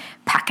in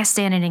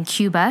Pakistan and in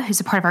Cuba, who's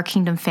a part of our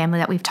kingdom family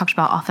that we've talked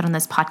about often on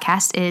this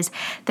podcast, is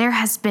there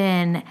has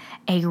been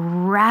a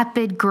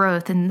rapid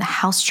growth in the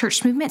house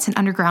church movements and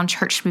underground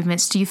church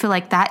movements. Do you feel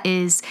like that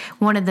is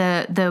one of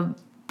the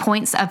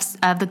points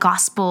of the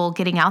gospel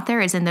getting out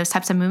there, is in those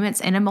types of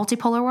movements in a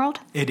multipolar world?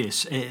 It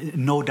is,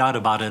 no doubt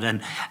about it,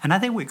 and I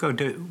think we're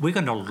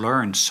going to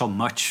learn so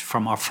much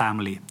from our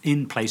family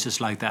in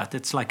places like that.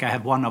 It's like I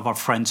had one of our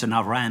friends in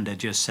Iran that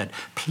just said,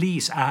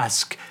 please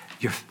ask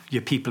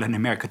your people in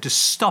America to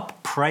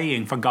stop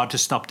praying for God to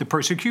stop the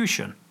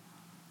persecution.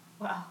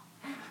 Wow.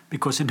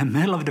 Because in the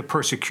middle of the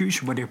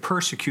persecution, when they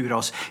persecute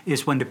us,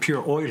 is when the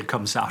pure oil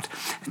comes out.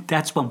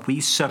 That's when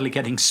we suddenly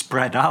getting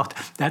spread out.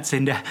 That's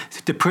in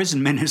the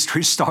prison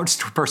ministry starts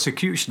through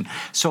persecution.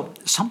 So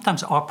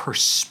sometimes our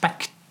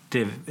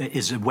perspective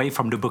is away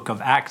from the book of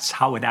Acts,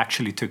 how it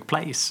actually took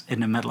place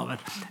in the middle of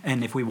it.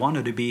 And if we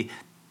wanted to be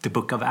the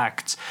book of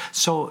Acts.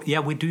 So, yeah,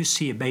 we do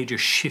see a major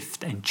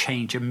shift and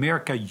change.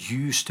 America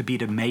used to be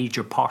the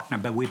major partner,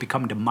 but we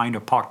become the minor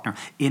partner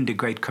in the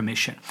Great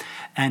Commission.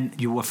 And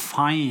you will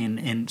find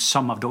in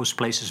some of those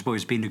places where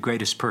it's been the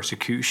greatest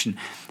persecution,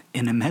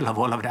 in the middle of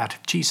all of that,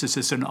 Jesus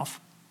is enough.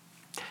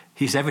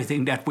 He's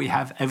everything that we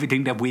have,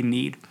 everything that we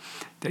need.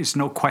 There's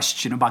no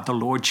question about the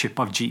lordship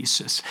of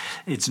Jesus.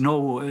 It's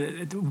no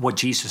what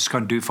Jesus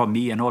can do for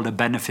me and all the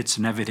benefits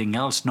and everything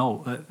else.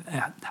 No,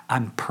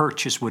 I'm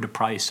purchased with a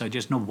price. I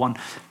just know one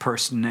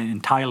person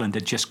in Thailand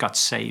that just got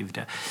saved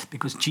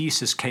because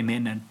Jesus came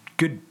in and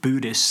good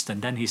Buddhist,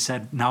 and then he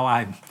said, now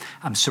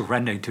I'm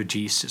surrendering to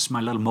Jesus.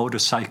 My little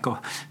motorcycle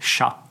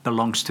shop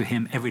belongs to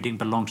him. Everything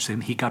belongs to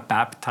him. He got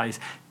baptized,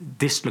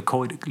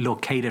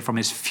 dislocated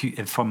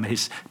from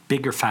his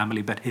bigger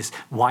family, but his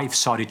wife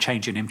started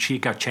changing him. She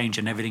got changed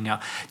and everything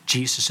else.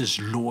 Jesus is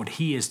Lord.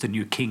 He is the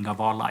new king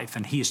of our life,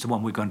 and he is the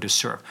one we're going to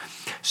serve.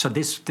 So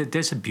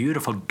there's a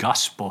beautiful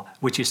gospel,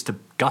 which is the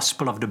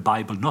gospel of the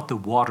Bible, not the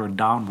watered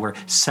down where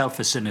self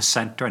is in the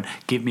center and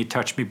give me,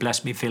 touch me,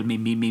 bless me, fill me,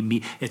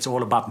 me. It's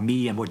all about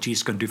me and what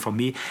Jesus can do for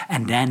me.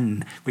 And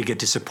then we get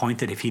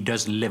disappointed if he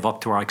doesn't live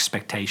up to our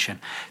expectation.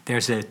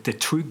 The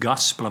true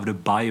gospel of the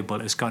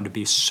Bible is going to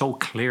be so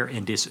clear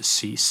in this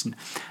season.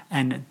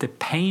 And the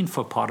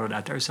painful part of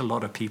that, there's a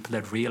lot of people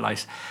that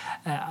realize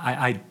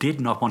I did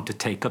not want to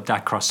take up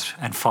that cross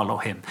and follow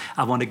him.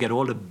 I want to get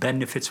all the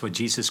benefits what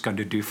Jesus is going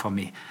to do for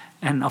me.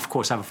 And of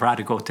course, I would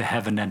rather go to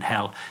heaven than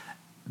hell.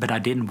 But I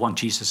didn't want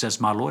Jesus as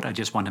my Lord. I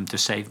just want him to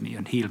save me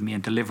and heal me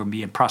and deliver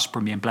me and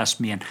prosper me and bless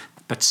me.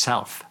 But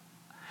self.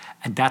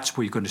 And that's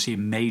where you're going to see a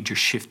major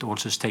shift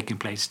also is taking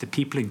place. The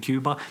people in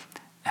Cuba,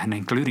 and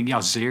including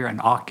Yazir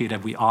and Aki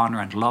that we honor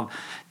and love,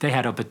 they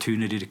had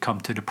opportunity to come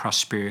to the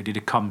prosperity,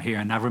 to come here.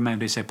 And I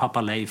remember they say, Papa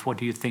Leif, what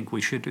do you think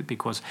we should do?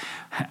 Because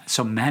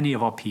so many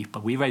of our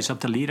people, we raise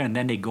up the leader and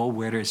then they go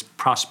where there's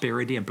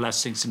prosperity and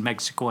blessings in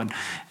Mexico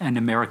and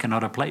America and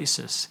other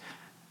places.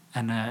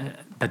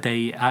 But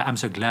I'm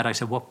so glad. I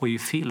said, what will you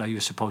feel are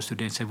you supposed to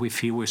do? They said, we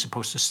feel we're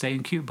supposed to stay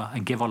in Cuba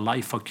and give our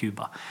life for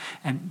Cuba.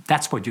 And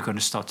that's what you're going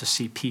to start to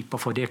see people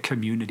for their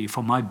community,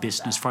 for my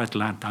business, for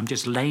Atlanta. I'm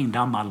just laying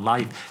down my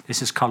life.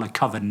 This is called a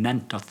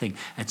covenantal thing.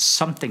 And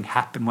something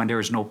happened when there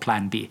is no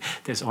plan B.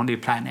 There's only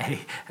plan A,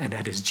 and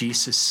that is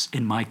Jesus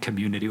in my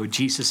community or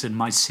Jesus in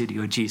my city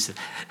or Jesus.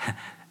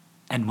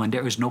 And when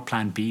there is no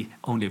plan B,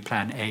 only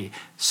plan A,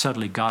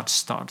 suddenly God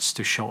starts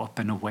to show up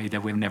in a way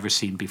that we've never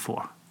seen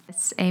before.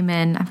 Yes,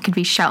 amen. I could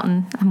be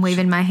shouting. I'm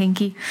waving my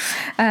hanky.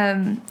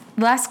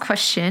 Last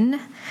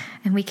question,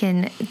 and we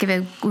can give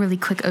a really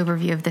quick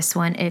overview of this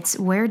one. It's,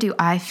 where do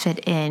I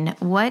fit in?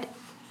 What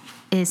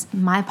is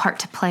my part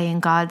to play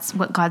in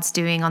what God's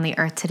doing on the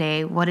earth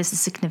today? What is the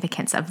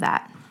significance of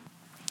that?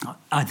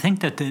 I think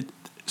that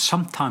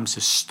sometimes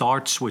it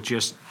starts with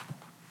just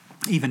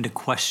even the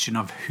question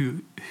of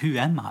who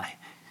am I?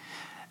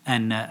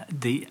 And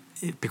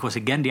because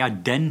again, the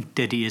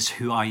identity is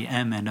who I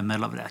am in the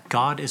middle of that.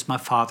 God is my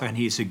Father, and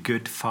he is a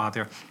good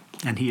Father.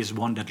 And he is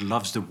one that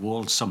loves the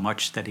world so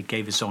much that he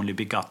gave his only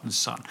begotten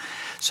Son.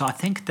 So I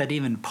think that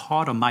even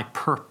part of my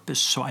purpose,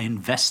 so I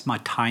invest my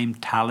time,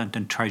 talent,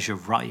 and treasure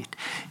right,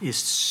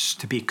 is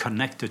to be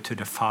connected to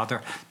the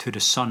Father, to the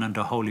Son, and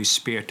the Holy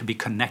Spirit, to be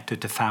connected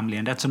to family.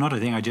 And that's another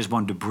thing I just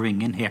wanted to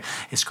bring in here.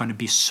 It's going to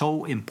be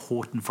so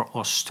important for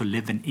us to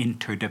live in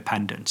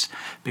interdependence,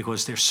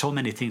 because there's so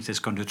many things that's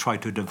going to try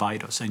to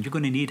divide us. And you're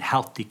going to need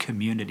healthy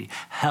community,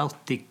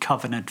 healthy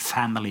covenant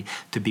family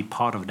to be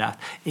part of that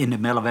in the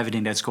middle of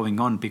everything that's going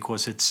on,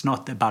 because it's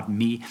not about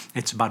me,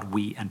 it's about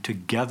we, and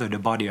together the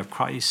body of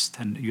Christ.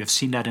 And you have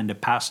seen that in the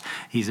past.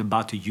 He's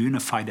about to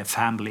unify the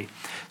family.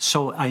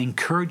 So I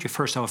encourage you,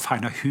 first of all,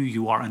 find out who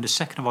you are, and the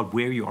second of all,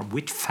 where you are,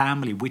 which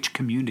family, which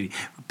community.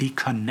 Be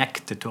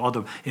connected to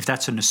other, if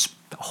that's in a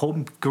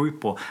home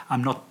group, or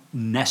I'm not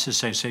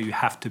necessarily say you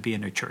have to be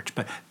in a church,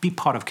 but be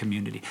part of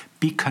community,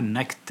 be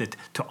connected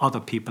to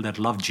other people that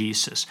love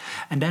Jesus.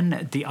 And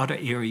then the other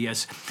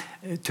areas,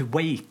 to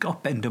wake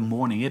up in the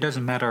morning, it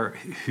doesn't matter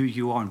who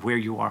you are and where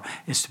you are,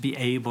 is to be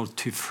able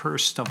to,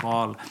 first of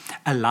all,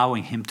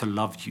 allowing him to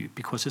love you,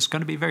 because it's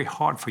going to be very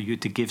hard for you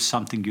to give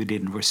something you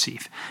didn't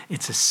receive.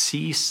 It's a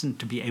season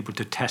to be able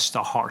to test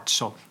our hearts.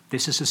 So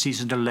this is a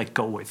season to let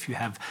go. If you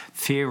have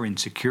fear,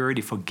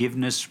 insecurity,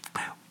 forgiveness,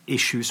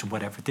 issues or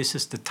whatever, this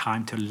is the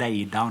time to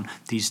lay down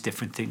these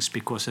different things,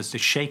 because as the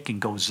shaking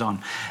goes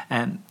on,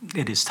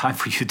 it is time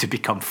for you to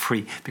become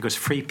free, because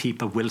free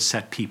people will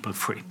set people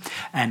free.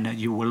 And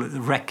you will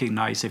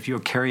recognize if you're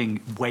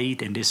carrying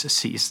weight in this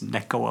season,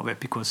 let go of it,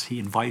 because he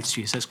invites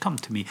you. He says, come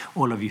to me,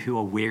 all of you who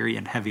are weary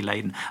and heavy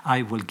laden,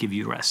 I will give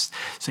you rest.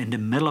 So in the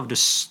middle of the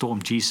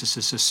storm, Jesus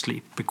is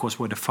asleep, because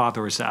where the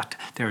Father is at,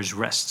 there is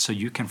rest. So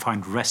you can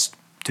find rest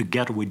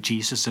together with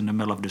Jesus in the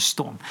middle of the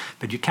storm.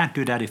 But you can't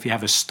do that if you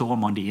have a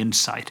storm on the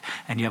inside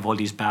and you have all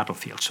these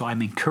battlefields. So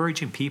I'm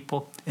encouraging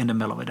people in the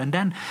middle of it. And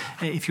then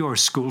if you're a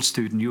school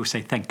student, you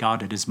say, thank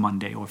God it is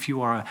Monday. Or if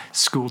you are a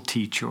school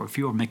teacher, or if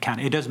you're a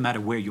mechanic, it doesn't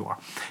matter where you are.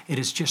 It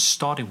is just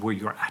starting where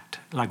you're at.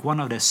 Like one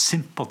of the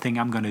simple things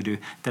I'm going to do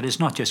that is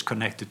not just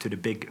connected to the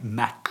big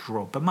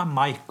macro, but my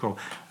micro.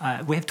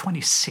 We have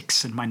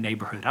 26 in my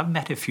neighborhood. I've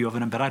met a few of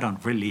them, but I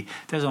don't really.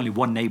 There's only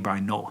one neighbor I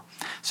know.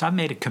 So I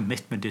made a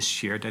commitment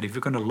this year that if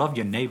you're going going to love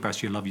your neighbor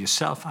as you love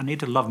yourself, I need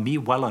to love me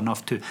well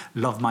enough to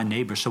love my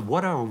neighbor. So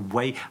what are a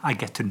way I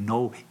get to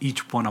know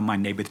each one of my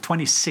neighbors?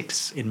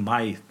 26 in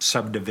my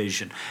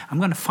subdivision. I'm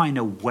going to find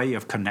a way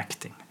of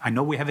connecting. I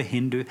know we have a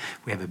Hindu,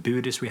 we have a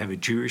Buddhist, we have a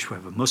Jewish, we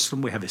have a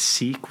Muslim, we have a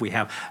Sikh, we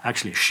have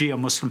actually a Shia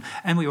Muslim,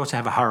 and we also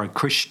have a Hare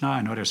Krishna.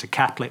 I know there's a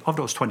Catholic. Of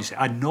those 26,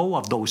 I know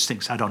of those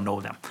things. I don't know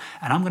them.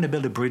 And I'm going to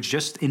build a bridge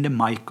just in the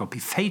micro. Be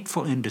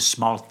faithful in the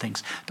small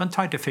things. Don't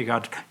try to figure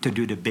out to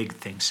do the big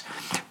things.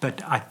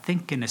 But I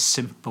think in a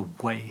simple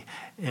way,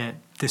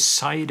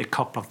 decide a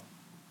couple of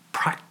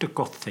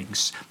practical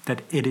things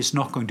that it is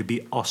not going to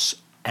be us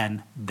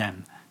and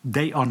them.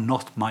 They are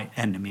not my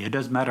enemy. It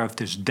doesn't matter if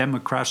there's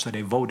Democrats or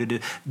they voted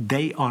it.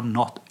 They are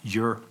not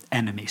your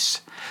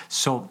enemies.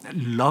 So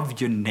love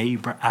your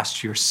neighbor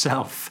as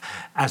yourself,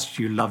 as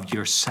you love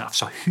yourself.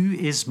 So who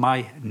is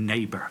my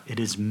neighbor? It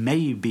is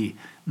maybe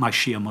my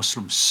Shia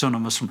Muslim, Sunni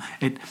Muslim.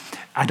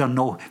 I don't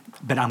know,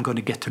 but I'm going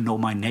to get to know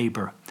my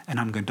neighbor. And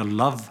I'm going to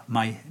love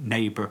my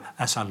neighbor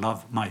as I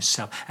love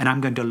myself. And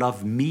I'm going to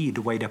love me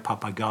the way that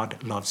Papa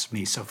God loves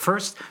me. So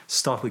first,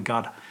 start with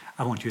God.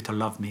 I want you to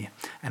love me.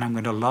 And I'm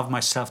going to love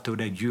myself the way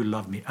that you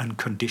love me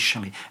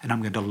unconditionally. And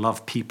I'm going to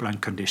love people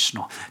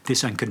unconditional.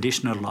 This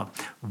unconditional love.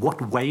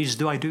 What ways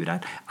do I do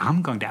that?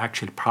 I'm going to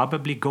actually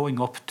probably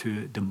going up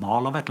to the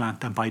Mall of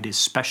Atlanta and buy this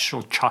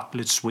special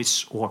chocolate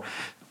Swiss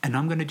and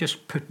I'm going to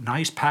just put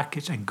nice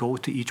packets and go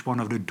to each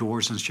one of the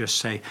doors and just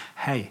say,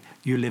 hey,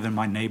 you live in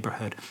my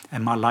neighborhood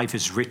and my life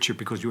is richer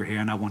because you're here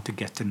and I want to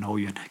get to know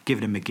you and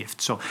give them a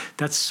gift. So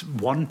that's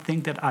one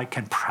thing that I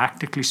can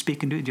practically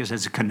speak and do just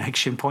as a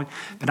connection point.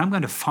 But I'm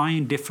going to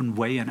find different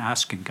way in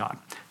asking God.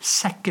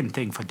 Second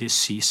thing for this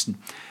season,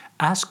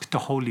 ask the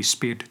Holy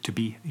Spirit to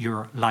be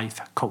your life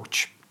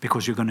coach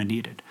because you're going to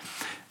need it.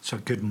 So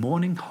good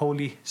morning,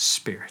 Holy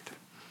Spirit.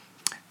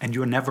 And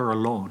you're never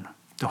alone.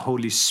 The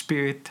Holy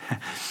Spirit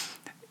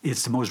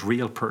is the most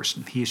real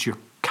person. He is your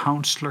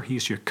counselor. He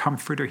is your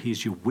comforter. He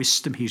is your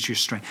wisdom. He is your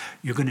strength.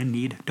 You're going to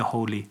need the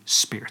Holy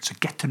Spirit. So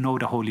get to know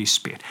the Holy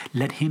Spirit.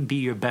 Let him be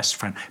your best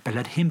friend, but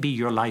let him be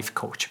your life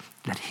coach.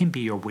 Let him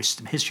be your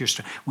wisdom. He's your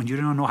strength. When you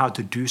don't know how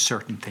to do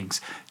certain things,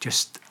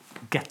 just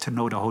get to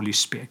know the Holy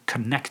Spirit.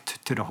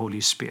 Connect to the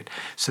Holy Spirit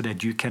so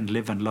that you can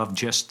live and love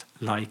just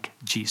like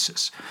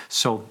Jesus.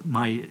 So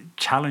my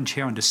challenge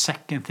here on the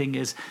second thing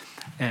is,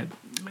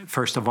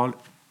 first of all,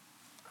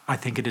 I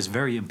think it is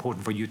very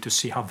important for you to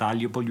see how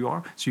valuable you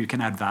are so you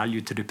can add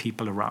value to the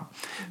people around.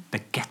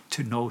 But get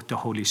to know the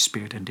Holy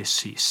Spirit in this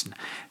season.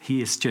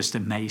 He is just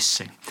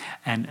amazing.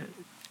 And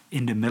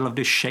in the middle of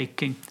this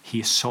shaking, he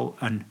is so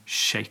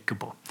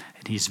unshakable.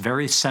 And he's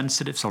very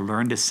sensitive, so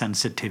learn the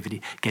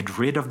sensitivity. Get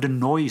rid of the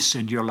noise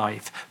in your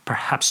life.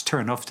 Perhaps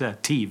turn off the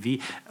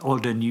TV, all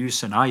the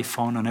news and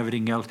iPhone and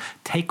everything else.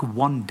 Take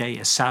one day,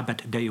 a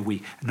Sabbath day a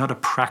week, and other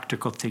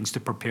practical things to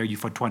prepare you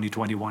for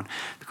 2021.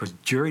 Because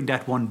during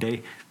that one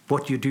day,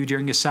 what you do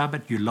during a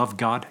Sabbath, you love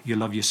God, you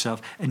love yourself,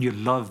 and you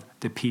love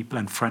the people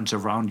and friends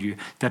around you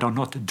that are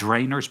not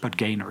drainers but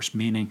gainers,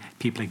 meaning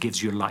people that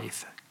gives you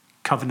life.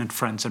 Covenant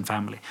friends and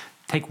family.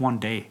 Take one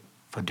day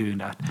for doing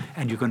that.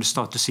 And you're going to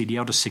start to see the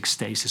other 6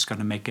 days is going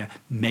to make a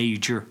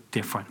major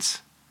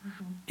difference.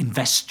 Mm-hmm.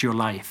 Invest your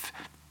life.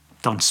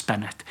 Don't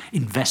spend it.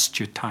 Invest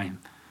your time.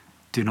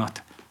 Do not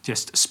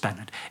just spend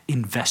it.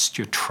 Invest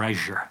your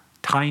treasure.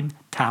 Time,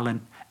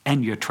 talent,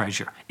 and your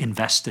treasure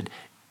invested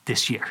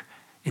this year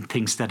in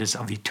things that is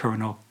of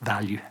eternal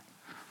value.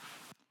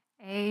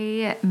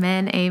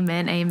 Amen,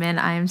 amen, amen.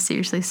 I am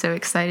seriously so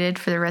excited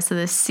for the rest of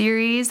this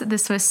series.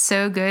 This was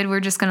so good. We're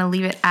just going to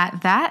leave it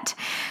at that.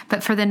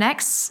 But for the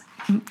next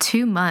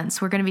 2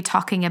 months, we're going to be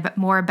talking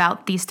more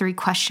about these 3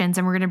 questions,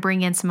 and we're going to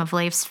bring in some of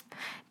Leif's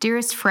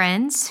dearest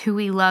friends who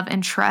we love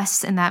and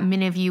trust, and that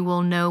many of you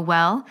will know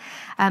well,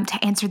 to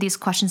answer these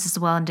questions as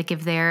well and to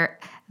give their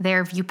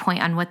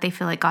viewpoint on what they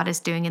feel like God is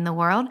doing in the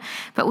world.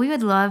 But we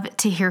would love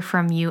to hear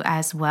from you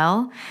as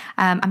well.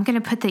 I'm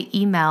going to put the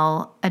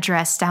email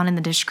address down in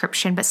the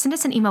description, but send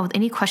us an email with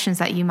any questions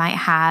that you might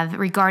have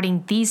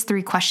regarding these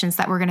 3 questions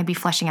that we're going to be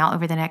fleshing out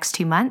over the next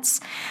 2 months.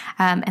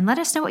 And let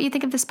us know what you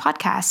think of this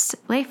podcast.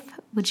 Leif,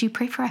 would you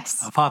pray for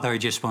us? Father, I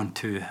just want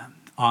to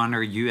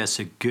honor you as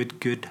a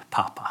good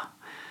Papa.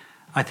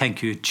 I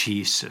thank you,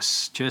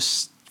 Jesus,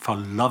 just for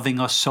loving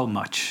us so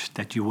much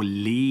that you will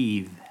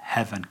leave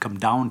heaven, come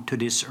down to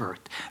this earth,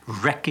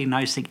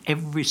 recognizing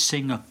every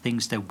single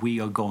things that we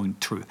are going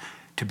through,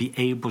 to be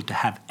able to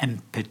have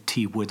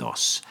empathy with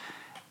us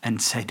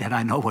and say that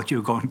I know what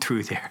you're going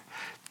through there.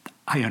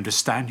 I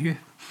understand you.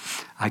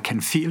 I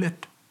can feel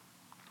it.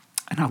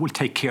 And I will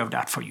take care of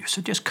that for you.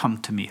 So just come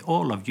to me,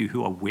 all of you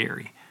who are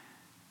weary,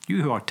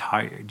 you who are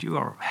tired, you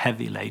are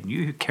heavy laden,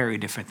 you who carry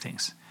different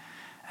things.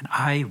 And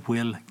I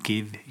will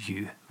give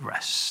you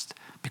rest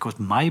because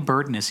my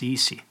burden is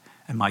easy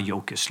and my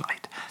yoke is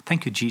light.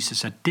 Thank you,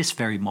 Jesus, at this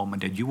very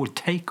moment that you will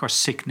take our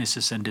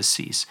sicknesses and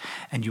disease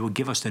and you will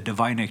give us the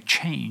divine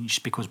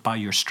exchange because by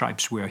your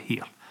stripes we are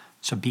healed.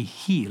 So be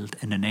healed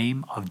in the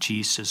name of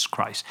Jesus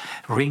Christ.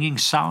 Ringing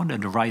sound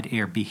in the right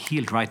ear, be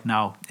healed right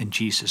now in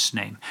Jesus'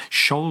 name.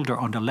 Shoulder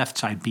on the left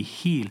side, be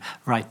healed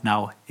right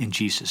now in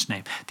Jesus'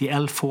 name. The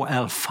L4,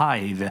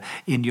 L5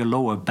 in your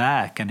lower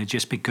back, and it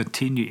just be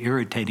continue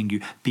irritating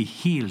you, be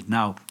healed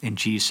now in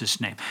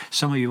Jesus' name.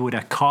 Some of you with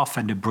a cough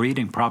and the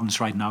breathing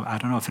problems right now, I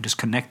don't know if it is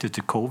connected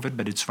to COVID,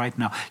 but it's right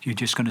now, you're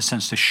just going to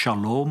sense the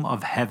shalom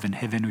of heaven,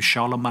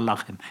 shalom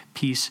malachim,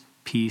 peace,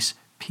 peace,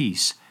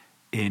 peace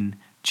in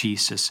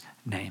Jesus'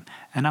 name.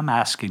 And I'm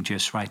asking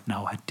just right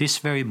now, at this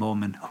very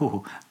moment,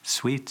 oh,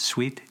 sweet,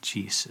 sweet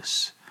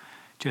Jesus,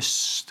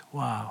 just,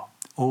 wow,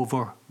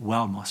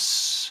 overwhelm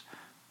us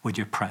with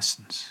your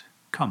presence.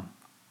 Come.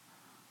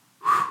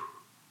 Whew.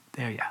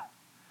 There you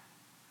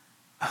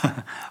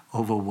are.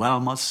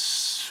 Overwhelm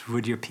us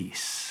with your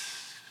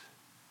peace.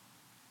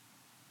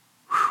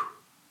 Whew.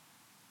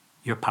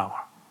 Your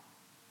power.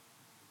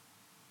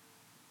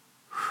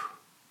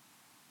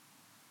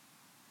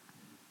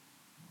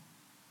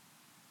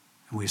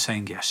 And we're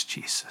saying, yes,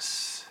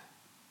 Jesus.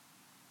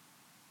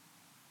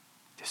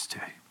 Just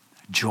to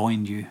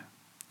join you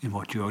in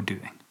what you're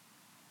doing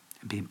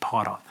and being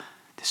part of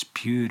this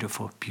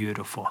beautiful,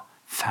 beautiful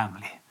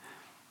family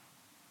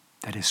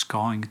that is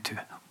going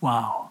to,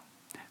 wow,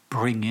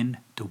 bring in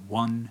the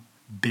 1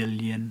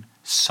 billion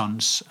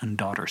sons and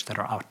daughters that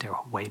are out there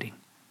waiting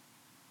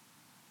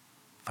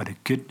for the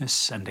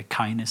goodness and the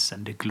kindness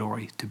and the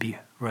glory to be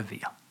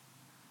revealed.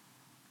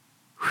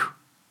 Whew.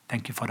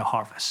 Thank you for the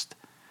harvest.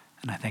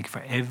 And I thank you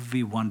for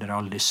everyone that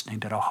are listening,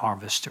 that are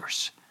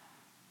harvesters.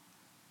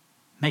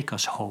 Make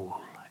us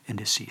whole in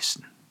this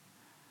season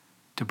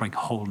to bring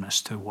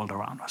wholeness to the world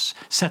around us.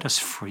 Set us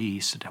free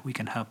so that we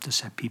can help to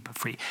set people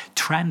free.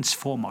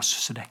 Transform us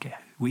so that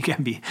we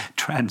can be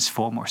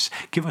transformers.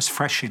 Give us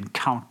fresh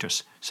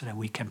encounters so that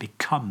we can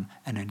become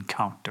an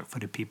encounter for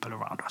the people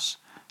around us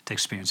to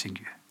experiencing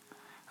you.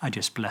 I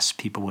just bless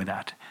people with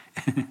that.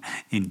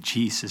 In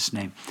Jesus'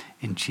 name.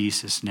 In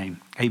Jesus'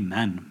 name.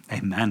 Amen.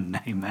 Amen.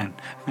 Amen.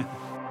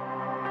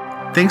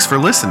 Thanks for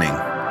listening.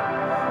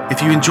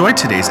 If you enjoyed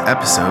today's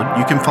episode,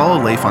 you can follow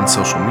Leif on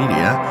social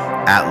media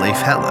at Leif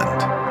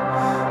Hetland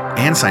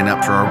and sign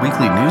up for our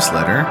weekly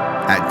newsletter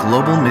at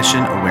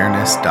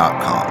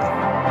globalmissionawareness.com.